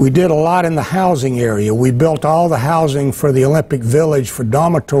 We did a lot in the housing area. We built all the housing for the Olympic Village for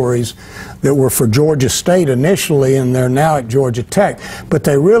dormitories that were for Georgia State initially, and they're now at Georgia Tech. But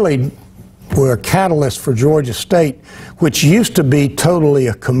they really were a catalyst for Georgia State, which used to be totally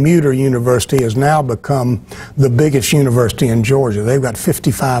a commuter university, has now become the biggest university in Georgia. They've got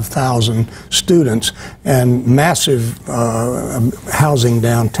 55,000 students and massive housing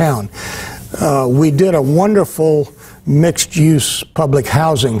downtown. We did a wonderful mixed-use public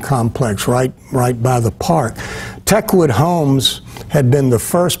housing complex right by the park. Techwood Homes had been the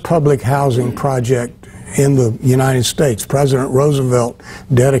first public housing project in the United States. President Roosevelt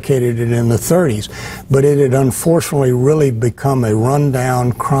dedicated it in the 30s, but it had unfortunately really become a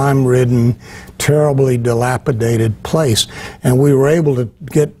rundown, crime-ridden, terribly dilapidated place. And we were able to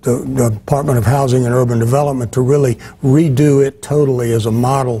get the Department of Housing and Urban Development to really redo it totally as a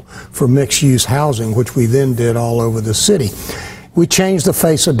model for mixed-use housing, which we then did all over the city. We changed the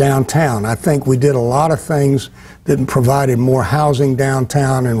face of downtown. I think we did a lot of things that provided more housing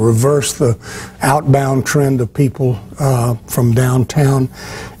downtown and reversed the outbound trend of people from downtown.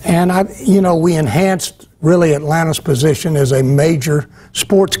 And we enhanced really Atlanta's position as a major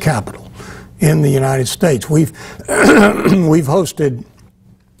sports capital in the United States. We've hosted,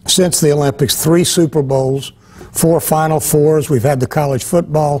 since the Olympics, 3 Super Bowls, 4 Final Fours. We've had the college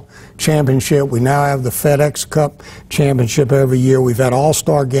football championship. We now have the FedEx Cup championship every year. We've had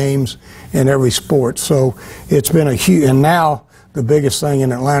all-star games in every sport. So it's been a huge, and now the biggest thing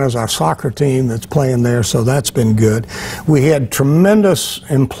in Atlanta is our soccer team that's playing there, so that's been good. We had tremendous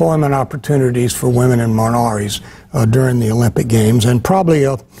employment opportunities for women and minorities during the Olympic Games, and probably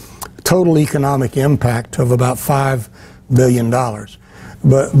a total economic impact of about $5 billion.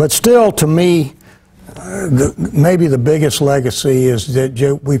 But still, to me, maybe the biggest legacy is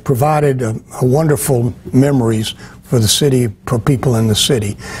that we provided a wonderful memories for the city, for people in the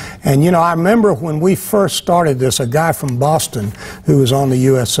city. And you know, I remember when we first started this, a guy from Boston who was on the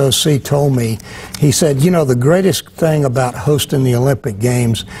USOC told me, he said, you know, the greatest thing about hosting the Olympic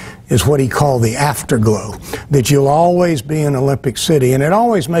Games is what he called the afterglow, that you'll always be an Olympic city. And it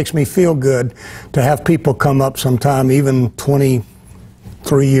always makes me feel good to have people come up sometime, even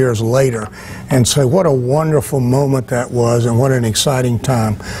 23 years later, and say what a wonderful moment that was and what an exciting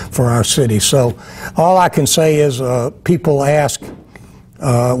time for our city. So all I can say is people ask,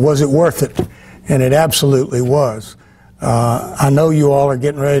 was it worth it? And it absolutely was. I know you all are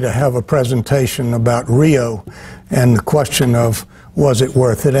getting ready to have a presentation about Rio and the question of was it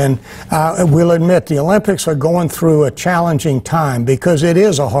worth it? And we'll admit the Olympics are going through a challenging time because it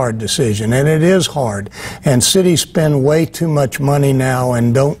is a hard decision, and it is hard. And cities spend way too much money now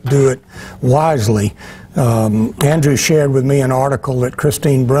and don't do it wisely. Andrew shared with me an article that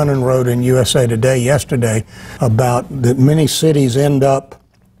Christine Brennan wrote in USA Today yesterday about that many cities end up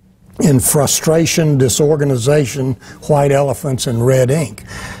in frustration, disorganization, white elephants, and red ink.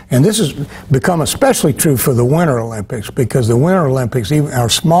 And this has become especially true for the Winter Olympics, because the Winter Olympics even are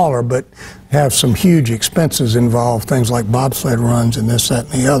smaller but have some huge expenses involved, things like bobsled runs and this, that,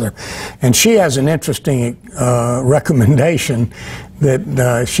 and the other. And she has an interesting recommendation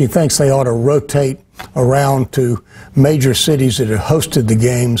that she thinks they ought to rotate around to major cities that have hosted the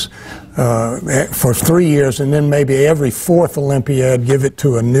games for 3 years, and then maybe every fourth Olympiad give it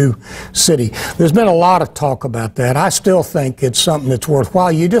to a new city. There's been a lot of talk about that. I still think it's something that's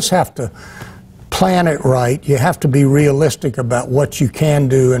worthwhile. You just have to plan it right. You have to be realistic about what you can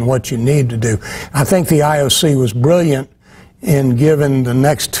do and what you need to do. I think the IOC was brilliant in giving the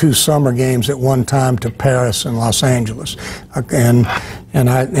next 2 summer games at one time to Paris and Los Angeles. And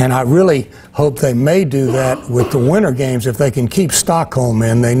I really hope they may do that with the Winter Games. If they can keep Stockholm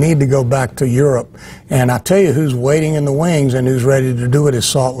in, they need to go back to Europe. And I tell you who's waiting in the wings and who's ready to do it is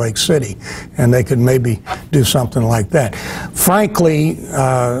Salt Lake City. And they could maybe do something like that. Frankly,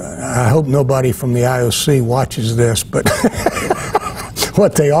 I hope nobody from the IOC watches this, but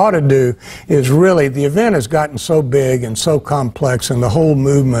what they ought to do is really, the event has gotten so big and so complex and the whole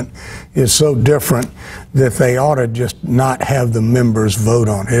movement is so different that they ought to just not have the members vote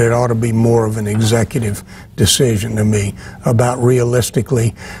on it. It ought to be more of an executive decision to me about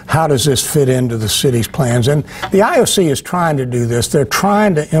realistically how does this fit into the city's plans. And the IOC is trying to do this. They're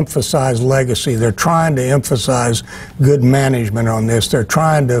trying to emphasize legacy. They're trying to emphasize good management on this. They're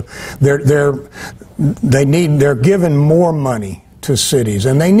trying to, they're giving more money to cities,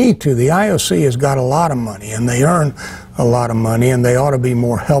 and they need to. The IOC has got a lot of money, and they earn a lot of money, and they ought to be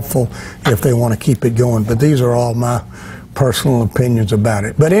more helpful if they want to keep it going. But these are all my personal opinions about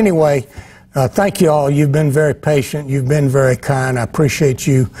it. But anyway, thank you all. You've been very patient. You've been very kind. I appreciate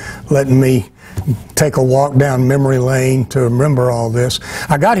you letting me take a walk down memory lane to remember all this.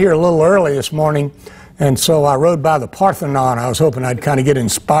 I got here a little early this morning, and so I rode by the Parthenon. I was hoping I'd kind of get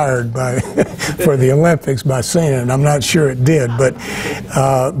inspired by for the Olympics by seeing it. I'm not sure it did, but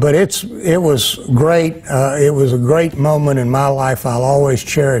it was great. It was a great moment in my life. I'll always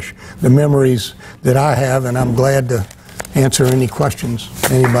cherish the memories that I have, and I'm glad to answer any questions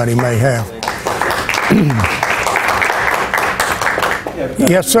anybody may have.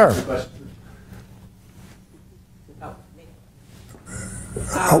 Yes, sir.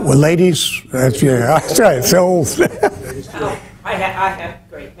 Well, ladies, that's right. It's old. I have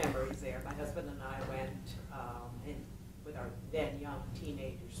great memories there. My husband and I went with our then young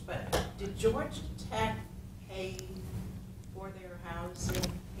teenagers. But did Georgia Tech pay for their housing?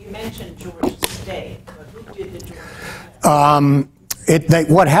 You mentioned Georgia State, but who did the Georgia Tech?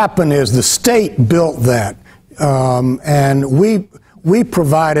 What happened is the state built that, and we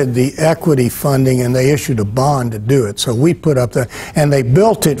provided the equity funding, and they issued a bond to do it. So we put up and they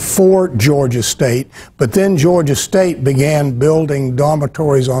built it for Georgia State, but then Georgia State began building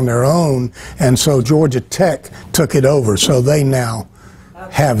dormitories on their own, and so Georgia Tech took it over. So they now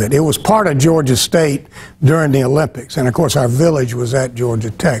have it. It was part of Georgia State during the Olympics, and of course our village was at Georgia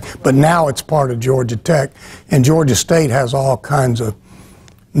Tech, but now it's part of Georgia Tech, and Georgia State has all kinds of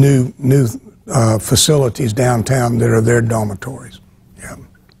new facilities downtown that are their dormitories. Yeah.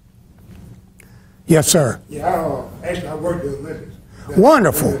 Yes, sir. Yeah, actually, I worked at the Olympics.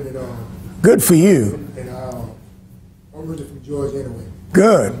 Wonderful. Good for you. And I originally from Georgia anyway.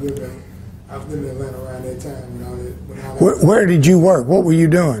 Good. I was living in Atlanta around that time. Where did you work? What were you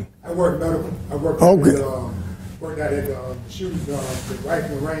doing? I worked medical. I worked worked out at the shooting, the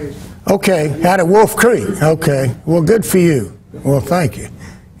rifle range. Okay, out at Wolf Creek. Okay, well, good for you. Well, thank you.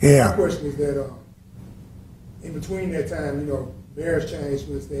 Yeah. My question is that in between that time, Bears changed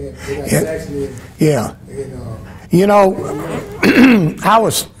with that. They got Jackson in. Yeah. And,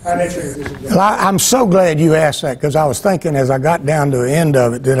 I'm so glad you asked that, because I was thinking as I got down to the end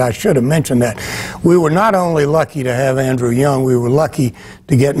of it that I should have mentioned that. We were not only lucky to have Andrew Young, we were lucky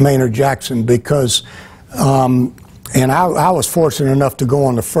to get Maynard Jackson, because and I was fortunate enough to go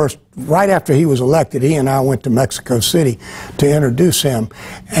on the first, right after he was elected, he and I went to Mexico City to introduce him.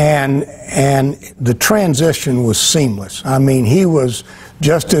 And the transition was seamless. I mean, he was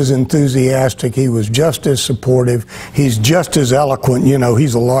just as enthusiastic, he was just as supportive, he's just as eloquent,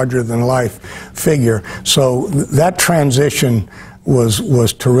 he's a larger-than-life figure. So that transition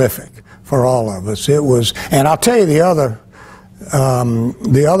was terrific for all of us. It was, and I'll tell you the other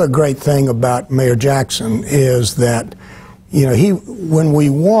great thing about Mayor Jackson is that, when we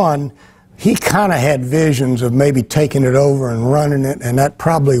won, he kind of had visions of maybe taking it over and running it, and that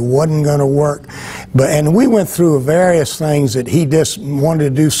probably wasn't going to work. And we went through various things that he just wanted to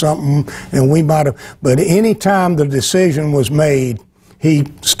do something, and we might have. But any time the decision was made, he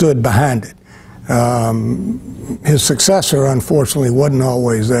stood behind it. His successor, unfortunately, wasn't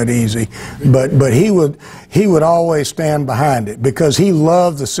always that easy, but he would always stand behind it, because he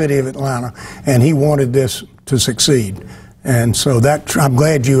loved the city of Atlanta and he wanted this to succeed. And so I'm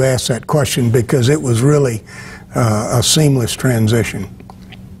glad you asked that question, because it was really a seamless transition.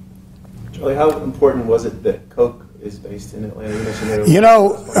 Charlie, how important was it that Coke is based in Atlanta?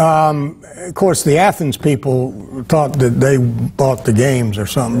 Of course, the Athens people thought that they bought the games or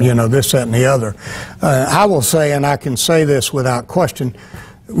something, this, that, and the other. I will say, and I can say this without question,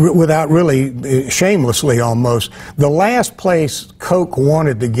 without really, shamelessly almost, the last place Coke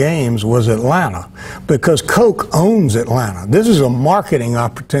wanted the games was Atlanta, because Coke owns Atlanta. This is a marketing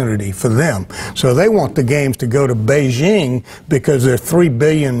opportunity for them. So they want the games to go to Beijing, because there are 3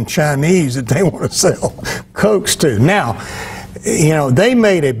 billion Chinese that they want to sell Cokes to. Now, they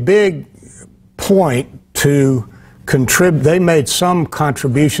made a big point to contribute. They made some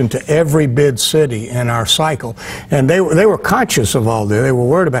contribution to every bid city in our cycle, and they were conscious of all that. They were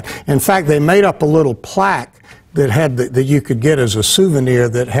worried about it. In fact, they made up a little plaque that had that you could get as a souvenir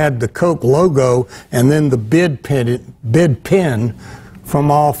that had the Coke logo and then the bid pin from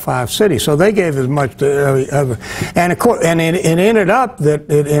all 5 cities. So they gave as much to and of course, and it ended up that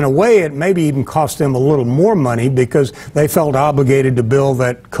in a way it maybe even cost them a little more money, because they felt obligated to build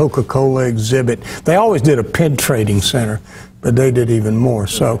that Coca-Cola exhibit. They always did a pin trading center, but they did even more.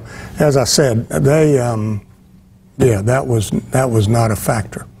 So as I said, they that was not a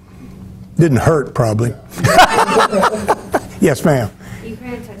factor. Didn't hurt, probably. Yes, ma'am. You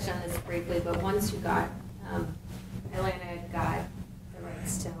kind of touched on this briefly, but once you got Atlanta got the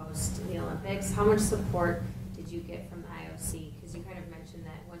rights to host the Olympics, how much support did you get from the IOC? Because you kind of mentioned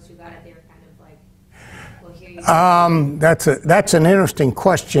that once you got it, they were kind of like, well, here you go. That's an interesting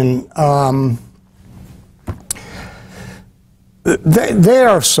question. They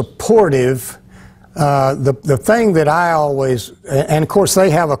are supportive. The thing that I always, and of course they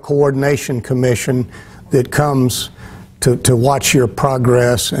have a coordination commission that comes to watch your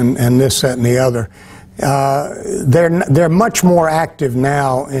progress and this, that, and the other. They're much more active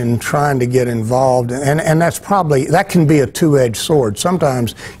now in trying to get involved, and that can be a two-edged sword.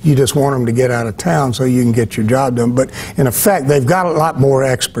 Sometimes you just want them to get out of town so you can get your job done, but in effect they've got a lot more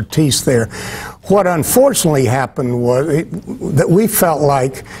expertise there. What unfortunately happened was that we felt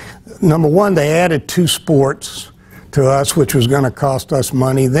like, number one, they added 2 sports to us, which was going to cost us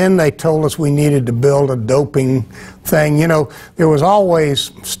money. Then they told us we needed to build a doping thing. There was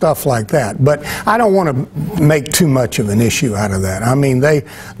always stuff like that. But I don't want to make too much of an issue out of that. I mean,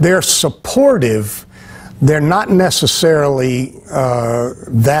 they're supportive. They're not necessarily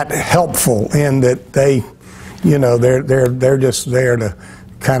that helpful in that they're just there to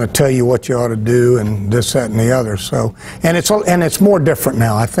kind of tell you what you ought to do and this, that, and the other. So, and it's more different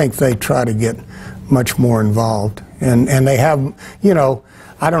now. I think they try to get much more involved. And they have,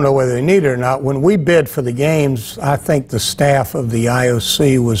 I don't know whether they need it or not. When we bid for the games, I think the staff of the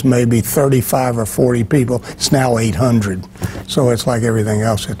IOC was maybe 35 or 40 people. It's now 800. So it's like everything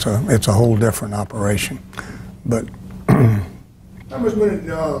else. It's a whole different operation. But how much money did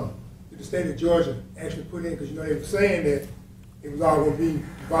the state of Georgia actually put in? Because they were saying that it was all going to be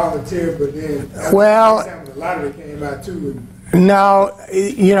volunteer, but then well, the lottery came out too. No,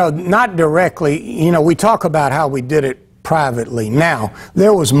 not directly. We talk about how we did it privately. Now,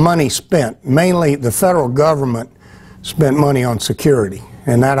 there was money spent. Mainly the federal government spent money on security.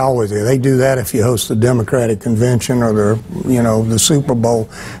 And that always is. They do that if you host the Democratic convention or the Super Bowl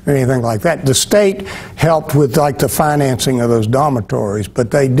or anything like that. The state helped with like the financing of those dormitories,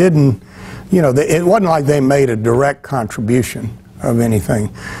 but they didn't, it wasn't like they made a direct contribution of anything.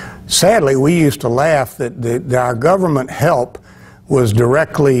 Sadly, we used to laugh that our government help was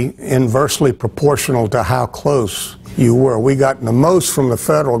directly inversely proportional to how close you were. We got the most from the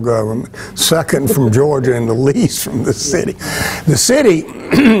federal government, second from Georgia, and the least from the city. The city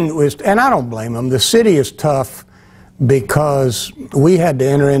was, and I don't blame them, the city is tough because we had to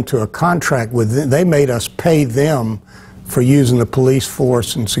enter into a contract with them. They made us pay them for using the police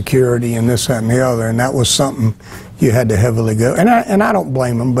force and security and this, that, and the other, and that was something you had to heavily go. And I don't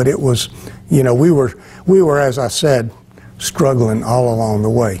blame them, but it was, we were, as I said, struggling all along the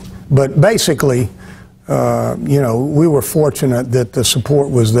way. But basically, we were fortunate that the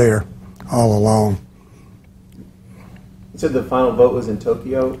support was there all along. You said the final vote was in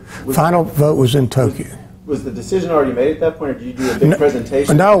Tokyo? Final vote was in Tokyo. Was the decision already made at that point, or did you do a big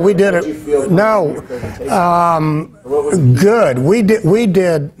presentation? No, we did it. No, good. We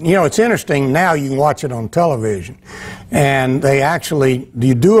did. It's interesting now. You can watch it on television, and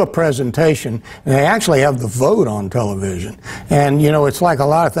you do a presentation, and they actually have the vote on television. And it's like a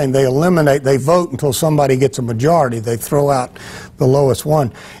lot of things. They vote until somebody gets a majority. They throw out the lowest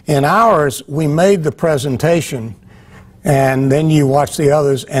one. In ours, we made the presentation, and then you watch the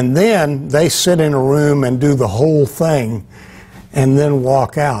others, and then they sit in a room and do the whole thing and then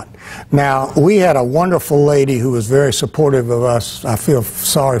walk out. Now, we had a wonderful lady who was very supportive of us. I feel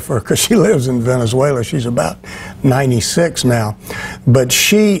sorry for her because she lives in Venezuela. She's about 96 now. But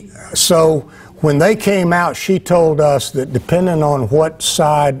so when they came out, she told us that depending on what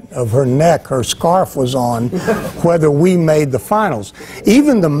side of her neck her scarf was on, whether we made the finals.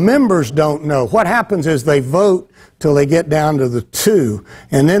 Even the members don't know. What happens is they vote till they get down to the 2,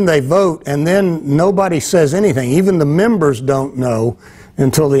 and then they vote, and then nobody says anything. Even the members don't know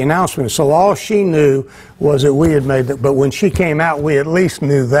until the announcement. So all she knew was that we had made it, but when she came out, we at least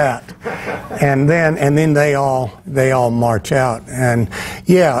knew that. And then they all march out. And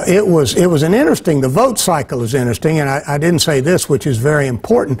yeah, it was an interesting, the vote cycle is interesting, and I didn't say this, which is very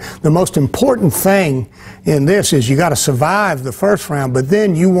important. The most important thing in this is you got to survive the first round, but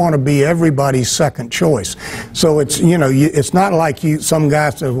then you want to be everybody's second choice. So it's, it's not like some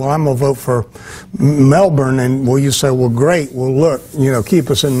guy says, well, I'm going to vote for Melbourne, and you say, well, great, well, look, keep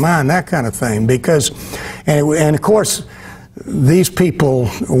us in mind, that kind of thing. Because, and of course, these people,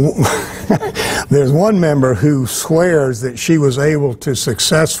 there's one member who swears that she was able to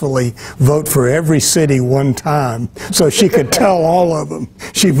successfully vote for every city one time, so she could tell all of them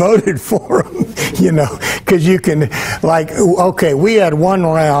she voted for them, because you can, okay, we had one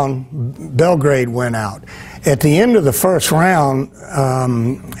round, Belgrade went out. At the end of the first round,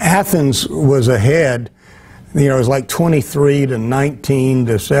 Athens was ahead. It was like 23 to 19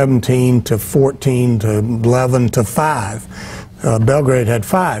 to 17 to 14 to 11 to 5. Belgrade had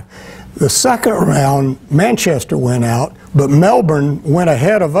 5. The second round, Manchester went out, but Melbourne went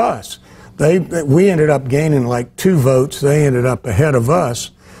ahead of us. We ended up gaining like 2 votes. They ended up ahead of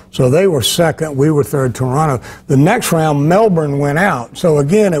us. So they were second, we were third, Toronto. The next round, Melbourne went out. So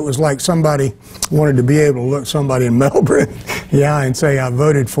again, it was like somebody wanted to be able to look somebody in Melbourne, and say, I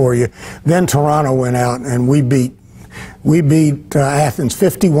voted for you. Then Toronto went out, and we beat Athens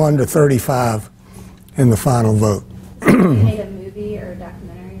 51 to 35 in the final vote. You made a movie or a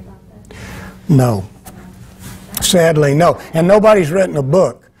documentary about that? No. Sadly, no. And nobody's written a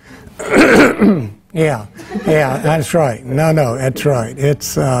book. Yeah, that's right. No, that's right.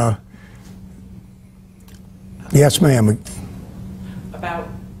 It's, yes, ma'am. About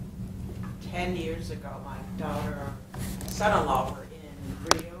 10 years ago, my daughter and son-in-law were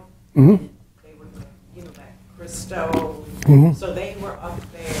in Rio. Mm-hmm. They were, that Cristo. Mm-hmm. So they were up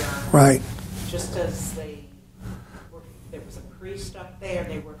there. Right. Just as there was a priest up there,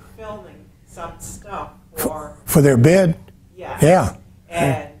 they were filming some stuff for their bid? Yeah. Yeah.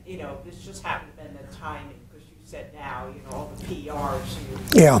 And, this just happened to be the timing, because you said now, all the PRs.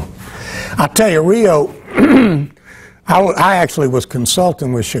 Yeah. I'll tell you, Rio, I actually was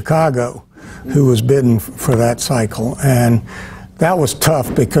consulting with Chicago, who was bidding for that cycle, and that was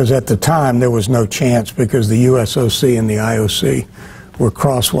tough because at the time there was no chance because the USOC and the IOC were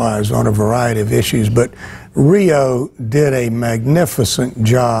crosswise on a variety of issues. But Rio did a magnificent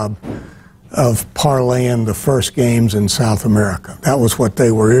job of parlaying the first games in South America. That was what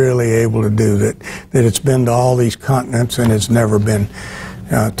they were really able to do, that it's been to all these continents and it's never been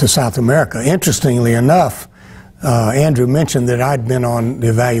to South America. Interestingly enough, Andrew mentioned that I'd been on the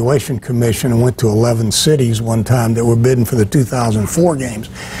evaluation commission and went to 11 cities one time that were bidding for the 2004 games.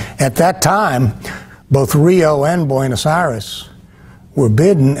 At that time, both Rio and Buenos Aires were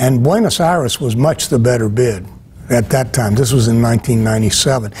bidding, and Buenos Aires was much the better bid at that time. This was in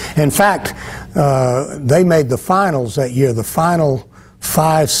 1997. In fact, they made the finals that year. The final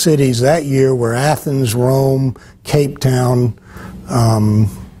 5 cities that year were Athens, Rome, Cape Town,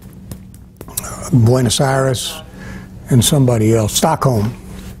 Buenos Aires, and somebody else, Stockholm.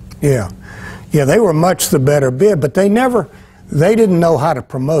 Yeah, they were much the better bid, but they didn't know how to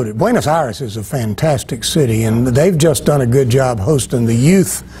promote it. Buenos Aires is a fantastic city, and they've just done a good job hosting the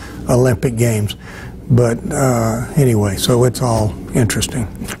Youth Olympic Games. But anyway, so it's all interesting.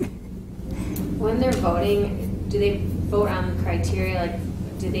 When they're voting, do they vote on the criteria? Like,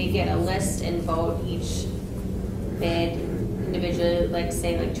 do they get a list and vote each bid individually, like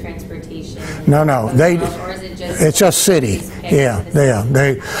say like transportation? No, they. Or is it just? It's just city. Yeah.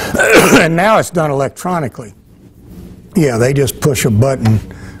 And now it's done electronically. Yeah, they just push a button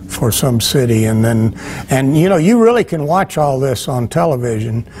for some city, and you know, you really can watch all this on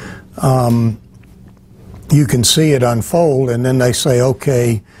television. You can see it unfold, and then they say,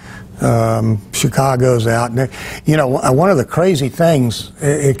 okay, Chicago's out. And you know, one of the crazy things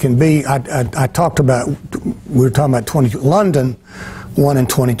it can be, I talked about, we were talking about London won in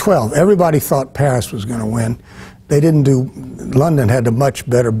 2012. Everybody thought Paris was going to win. They didn't do, London had a much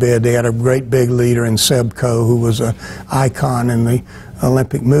better bid. They had a great big leader in Seb Coe, who was an icon in the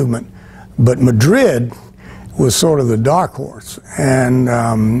Olympic movement. But Madrid was sort of the dark horse. And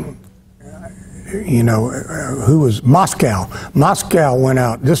you know, who was Moscow? Moscow went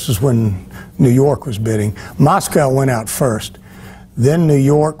out. This is when New York was bidding. Moscow went out first. Then New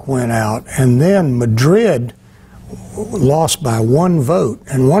York went out. And then Madrid lost by 1 vote.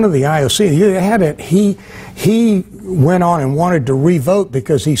 And one of the IOC, you had it, he went on and wanted to re-vote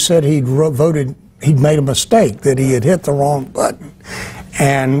because he said he'd made a mistake, that he had hit the wrong button.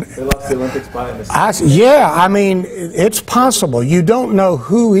 And they lost the Olympics by a mistake. I mean, it's possible. You don't know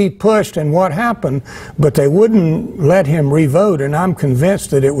who he pushed and what happened, but they wouldn't let him re-vote, and I'm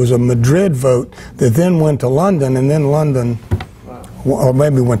convinced that it was a Madrid vote that then went to London, and then London, or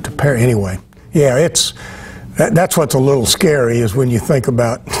maybe went to Paris. Anyway, yeah, that's what's a little scary, is when you think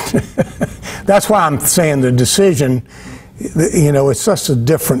about. That's why I'm saying the decision. You know, it's just a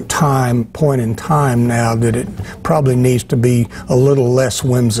different point in time now, that it probably needs to be a little less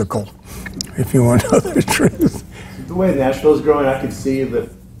whimsical, if you want to know the truth. The way Nashville is growing, I could see that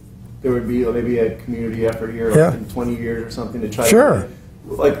there would be maybe a community effort here in 20 years or something to try to,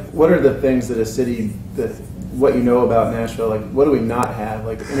 like, what are the things that a city, what you know about Nashville, like, what do we not have,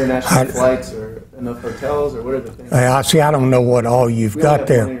 like international flights or enough hotels, or what are the things? I don't know what all you've got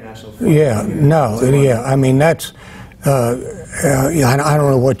there. Yeah, no, yeah, I mean, that's, I don't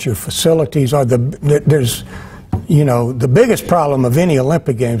know what your facilities are. There's, you know, the biggest problem of any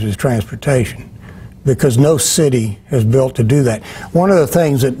Olympic Games is transportation, because no city has built to do that. One of the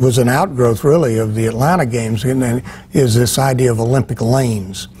things that was an outgrowth, really, of the Atlanta Games is this idea of Olympic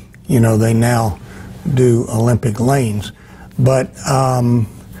lanes. You know, they now do Olympic lanes. But,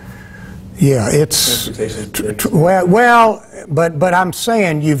 yeah, it's, but I'm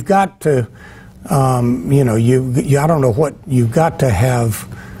saying you've got to, you know, I don't know what, you've got to have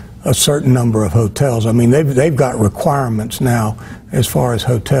a certain number of hotels. I mean, they've got requirements now as far as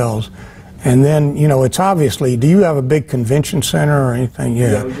hotels. And then, you know, it's obviously, do you have a big convention center or anything?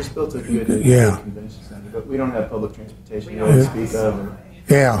 Yeah, we just built a good convention center, but we don't have public transportation to speak of.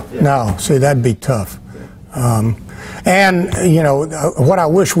 No, see, that'd be tough. And, you know, what I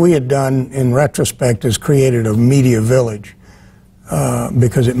wish we had done in retrospect is created a media village.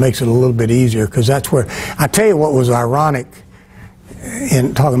 Because it makes it a little bit easier, because that's where, I tell you what was ironic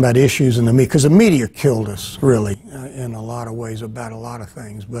in talking about issues in the media, because the media killed us, really, in a lot of ways about a lot of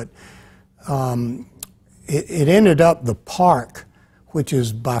things, but it ended up the park, which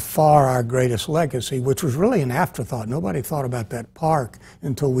is by far our greatest legacy, which was really an afterthought. Nobody thought about that park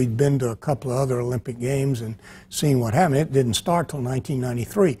until we'd been to a couple of other Olympic Games and seen what happened. It didn't start till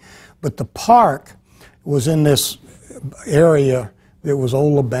 1993. But the park was in this area. There was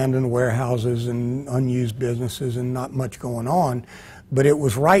old abandoned warehouses and unused businesses and not much going on. But it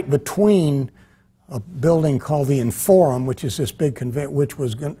was right between a building called the Inforum, which is this big which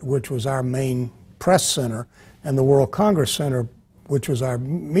was our main press center, and the World Congress Center, which was our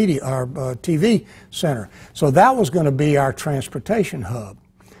TV center. So that was going to be our transportation hub.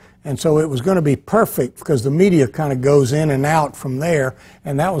 And so it was going to be perfect, because the media kind of goes in and out from there,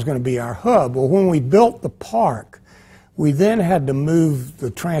 and that was going to be our hub. Well, when we built the park, we then had to move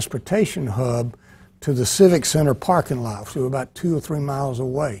the transportation hub to the Civic Center parking lot. So we were about 2 or 3 miles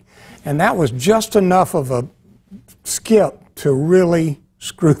away. And that was just enough of a skip to really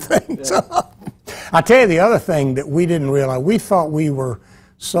screw things up. I tell you the other thing that we didn't realize, we thought we were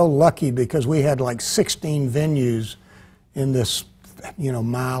so lucky because we had like 16 venues in this, you know, 1.5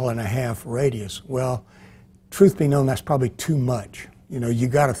 mile radius. Well, truth be known, that's probably too much. You know, you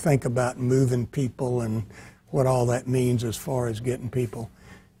got to think about moving people and what all that means as far as getting people,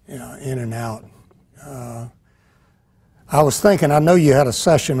 you know, in and out. I was thinking, I know you had a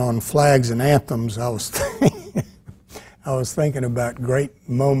session on flags and anthems. I was thinking about great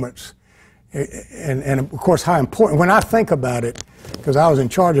moments, and of course how important. When I think about it, because I was in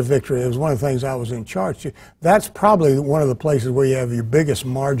charge of Victory, it was one of the things I was in charge of. That's probably one of the places where you have your biggest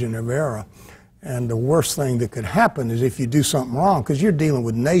margin of error. And the worst thing that could happen is if you do something wrong, because you're dealing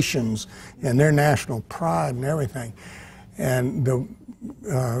with nations and their national pride and everything. And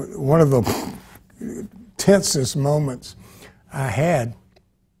one of the tensest moments I had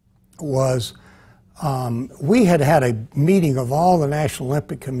was we had had a meeting of all the National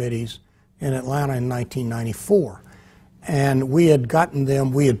Olympic Committees in Atlanta in 1994. And we had gotten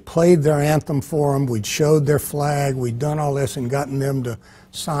them, we had played their anthem for them, we'd showed their flag, we'd done all this and gotten them to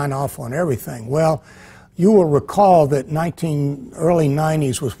sign off on everything. Well, you will recall that early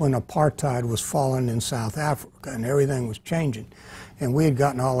 90s was when apartheid was falling in South Africa and everything was changing. And we had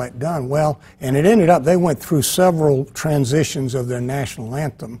gotten all that done. Well, and it ended up, they went through several transitions of their national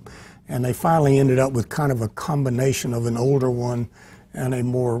anthem, and they finally ended up with kind of a combination of an older one and a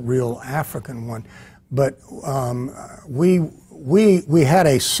more real African one. But we had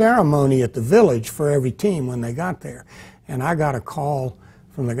a ceremony at the Village for every team when they got there. And I got a call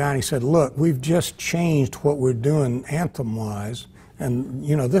from the guy, and he said, look, we've just changed what we're doing anthem-wise. And,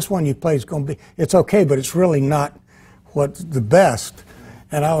 you know, this one you play is going to be, it's okay, but it's really not what's the best.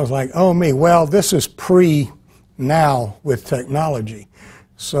 And I was like, oh me, well, this is pre-now with technology.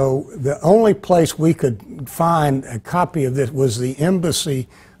 So the only place we could find a copy of this was the Embassy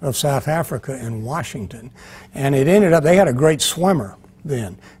of South Africa in Washington. And it ended up, they had a great swimmer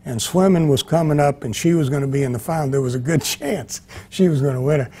then, and swimming was coming up, and she was going to be in the final. There was a good chance she was going to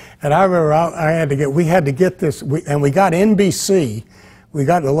win it. And I remember we had to get this, and we got NBC, we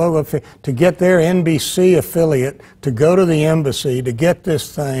got the logo to get their NBC affiliate to go to the embassy to get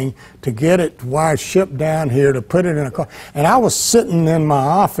this thing, to get it shipped down here, to put it in a car. And I was sitting in my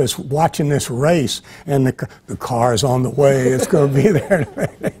office watching this race, and the car's on the way, it's going to be there.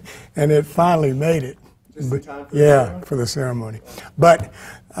 And it finally made it. Just in time for for the ceremony. But,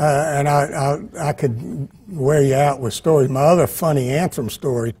 and I could wear you out with stories. My other funny anthem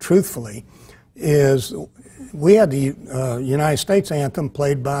story, truthfully, is we had the United States anthem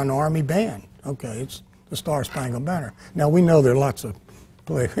played by an Army band. Okay, it's the Star Spangled Banner. Now, we know there are lots of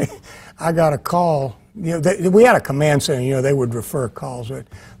I got a call. You know, we had a command center, you know, they would refer calls.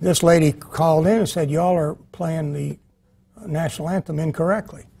 This lady called in and said, y'all are playing the national anthem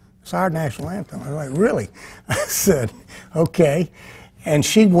incorrectly. It's our national anthem. I was like, really? I said, okay. And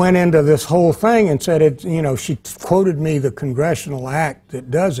she went into this whole thing and said, you know, she quoted me the congressional act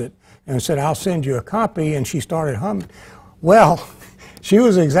that does it and said, I'll send you a copy, and she started humming. Well, she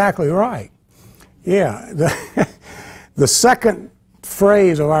was exactly right. Yeah. The second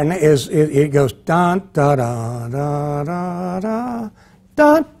phrase of our it goes, dun, da, da, da, da, da,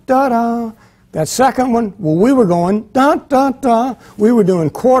 dun, da, da. That second one, well, we were going dun, dun, dun. We were doing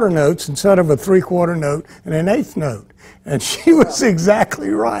quarter notes instead of a 3/4 note and an 1/8 note. And she was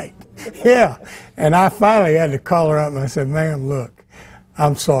exactly right. Yeah. And I finally had to call her up and I said, ma'am, look,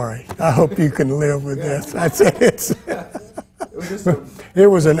 I'm sorry. I hope you can live with this. I said, it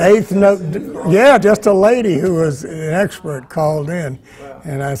was an 1/8 note. Yeah, just a lady who was an expert called in. Wow.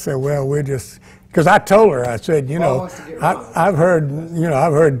 And I said, well, we're just, because I told her, I said, you know, I've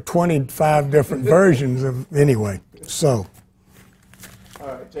heard 25 different versions of, anyway, so. All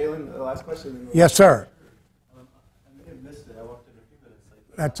right, Jalen, the last question. Yes, sir. I may have missed it. I walked in a few minutes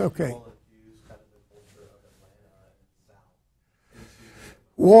late. That's okay.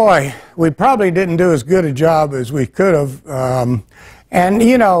 Boy, we probably didn't do as good a job as we could have. And,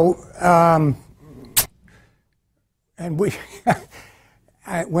 you know, and we,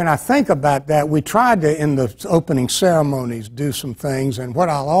 when I think about that, we tried to, in the opening ceremonies, do some things. And what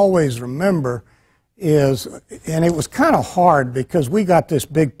I'll always remember is, and it was kind of hard because we got this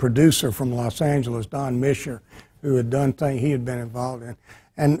big producer from Los Angeles, Don Misher, who had done things he had been involved in.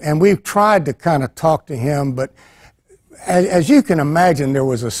 And we tried to kind of talk to him, but as you can imagine, there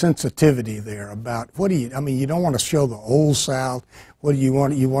was a sensitivity there about I mean, you don't want to show the old South. What do you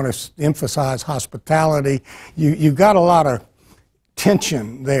want? You want to emphasize hospitality. You got a lot of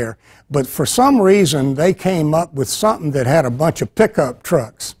tension there. But for some reason, they came up with something that had a bunch of pickup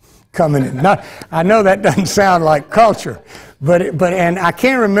trucks coming in. I know that doesn't sound like culture, and I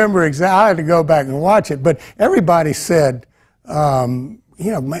can't remember exactly. I had to go back and watch it. But everybody said,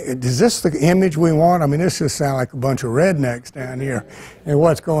 is this the image we want? I mean, this just sounds like a bunch of rednecks down here, and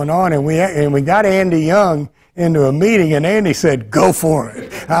what's going on? And we got Andy Young into a meeting, and Andy said, "Go for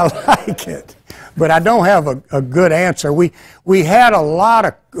it." I like it. But I don't have a good answer. We had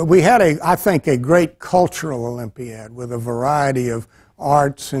I think a great cultural Olympiad with a variety of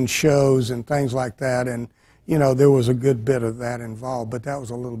arts and shows and things like that, and there was a good bit of that involved. But that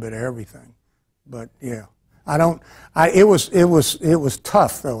was a little bit of everything. But yeah, it was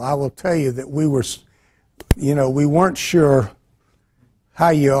tough though. I will tell you that we weren't sure how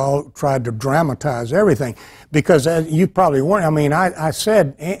you all tried to dramatize everything, because you probably weren't. I mean, I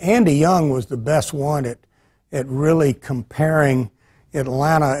said Andy Young was the best one at really comparing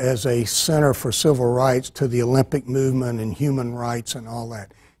Atlanta as a center for civil rights to the Olympic movement and human rights and all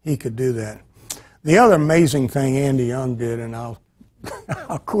that. He could do that. The other amazing thing Andy Young did, and I'll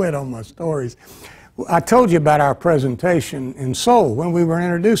quit on my stories. I told you about our presentation in Seoul when we were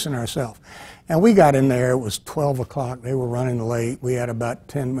introducing ourselves. And we got in there, it was 12 o'clock, they were running late, we had about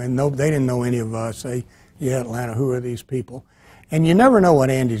 10, and they didn't know any of us. Yeah, Atlanta, who are these people? And you never know what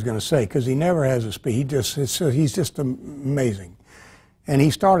Andy's going to say, because he never has a speech. He's just amazing. And he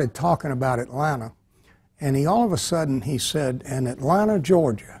started talking about Atlanta, and all of a sudden he said, and Atlanta,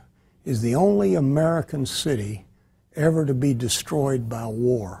 Georgia is the only American city ever to be destroyed by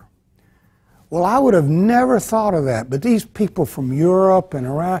war. Well, I would have never thought of that, but these people from Europe and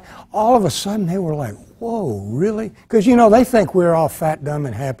around, all of a sudden they were like, whoa, really? Because, they think we're all fat, dumb,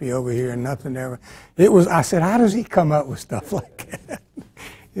 and happy over here and nothing ever. I said, how does he come up with stuff like that?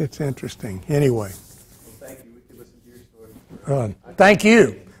 It's interesting. Anyway. Well, thank you. We could listen to your story. Thank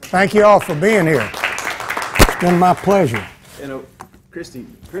you. Thank you all for being here. It's been my pleasure. Christy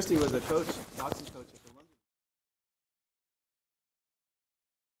was a coach, boxing coach.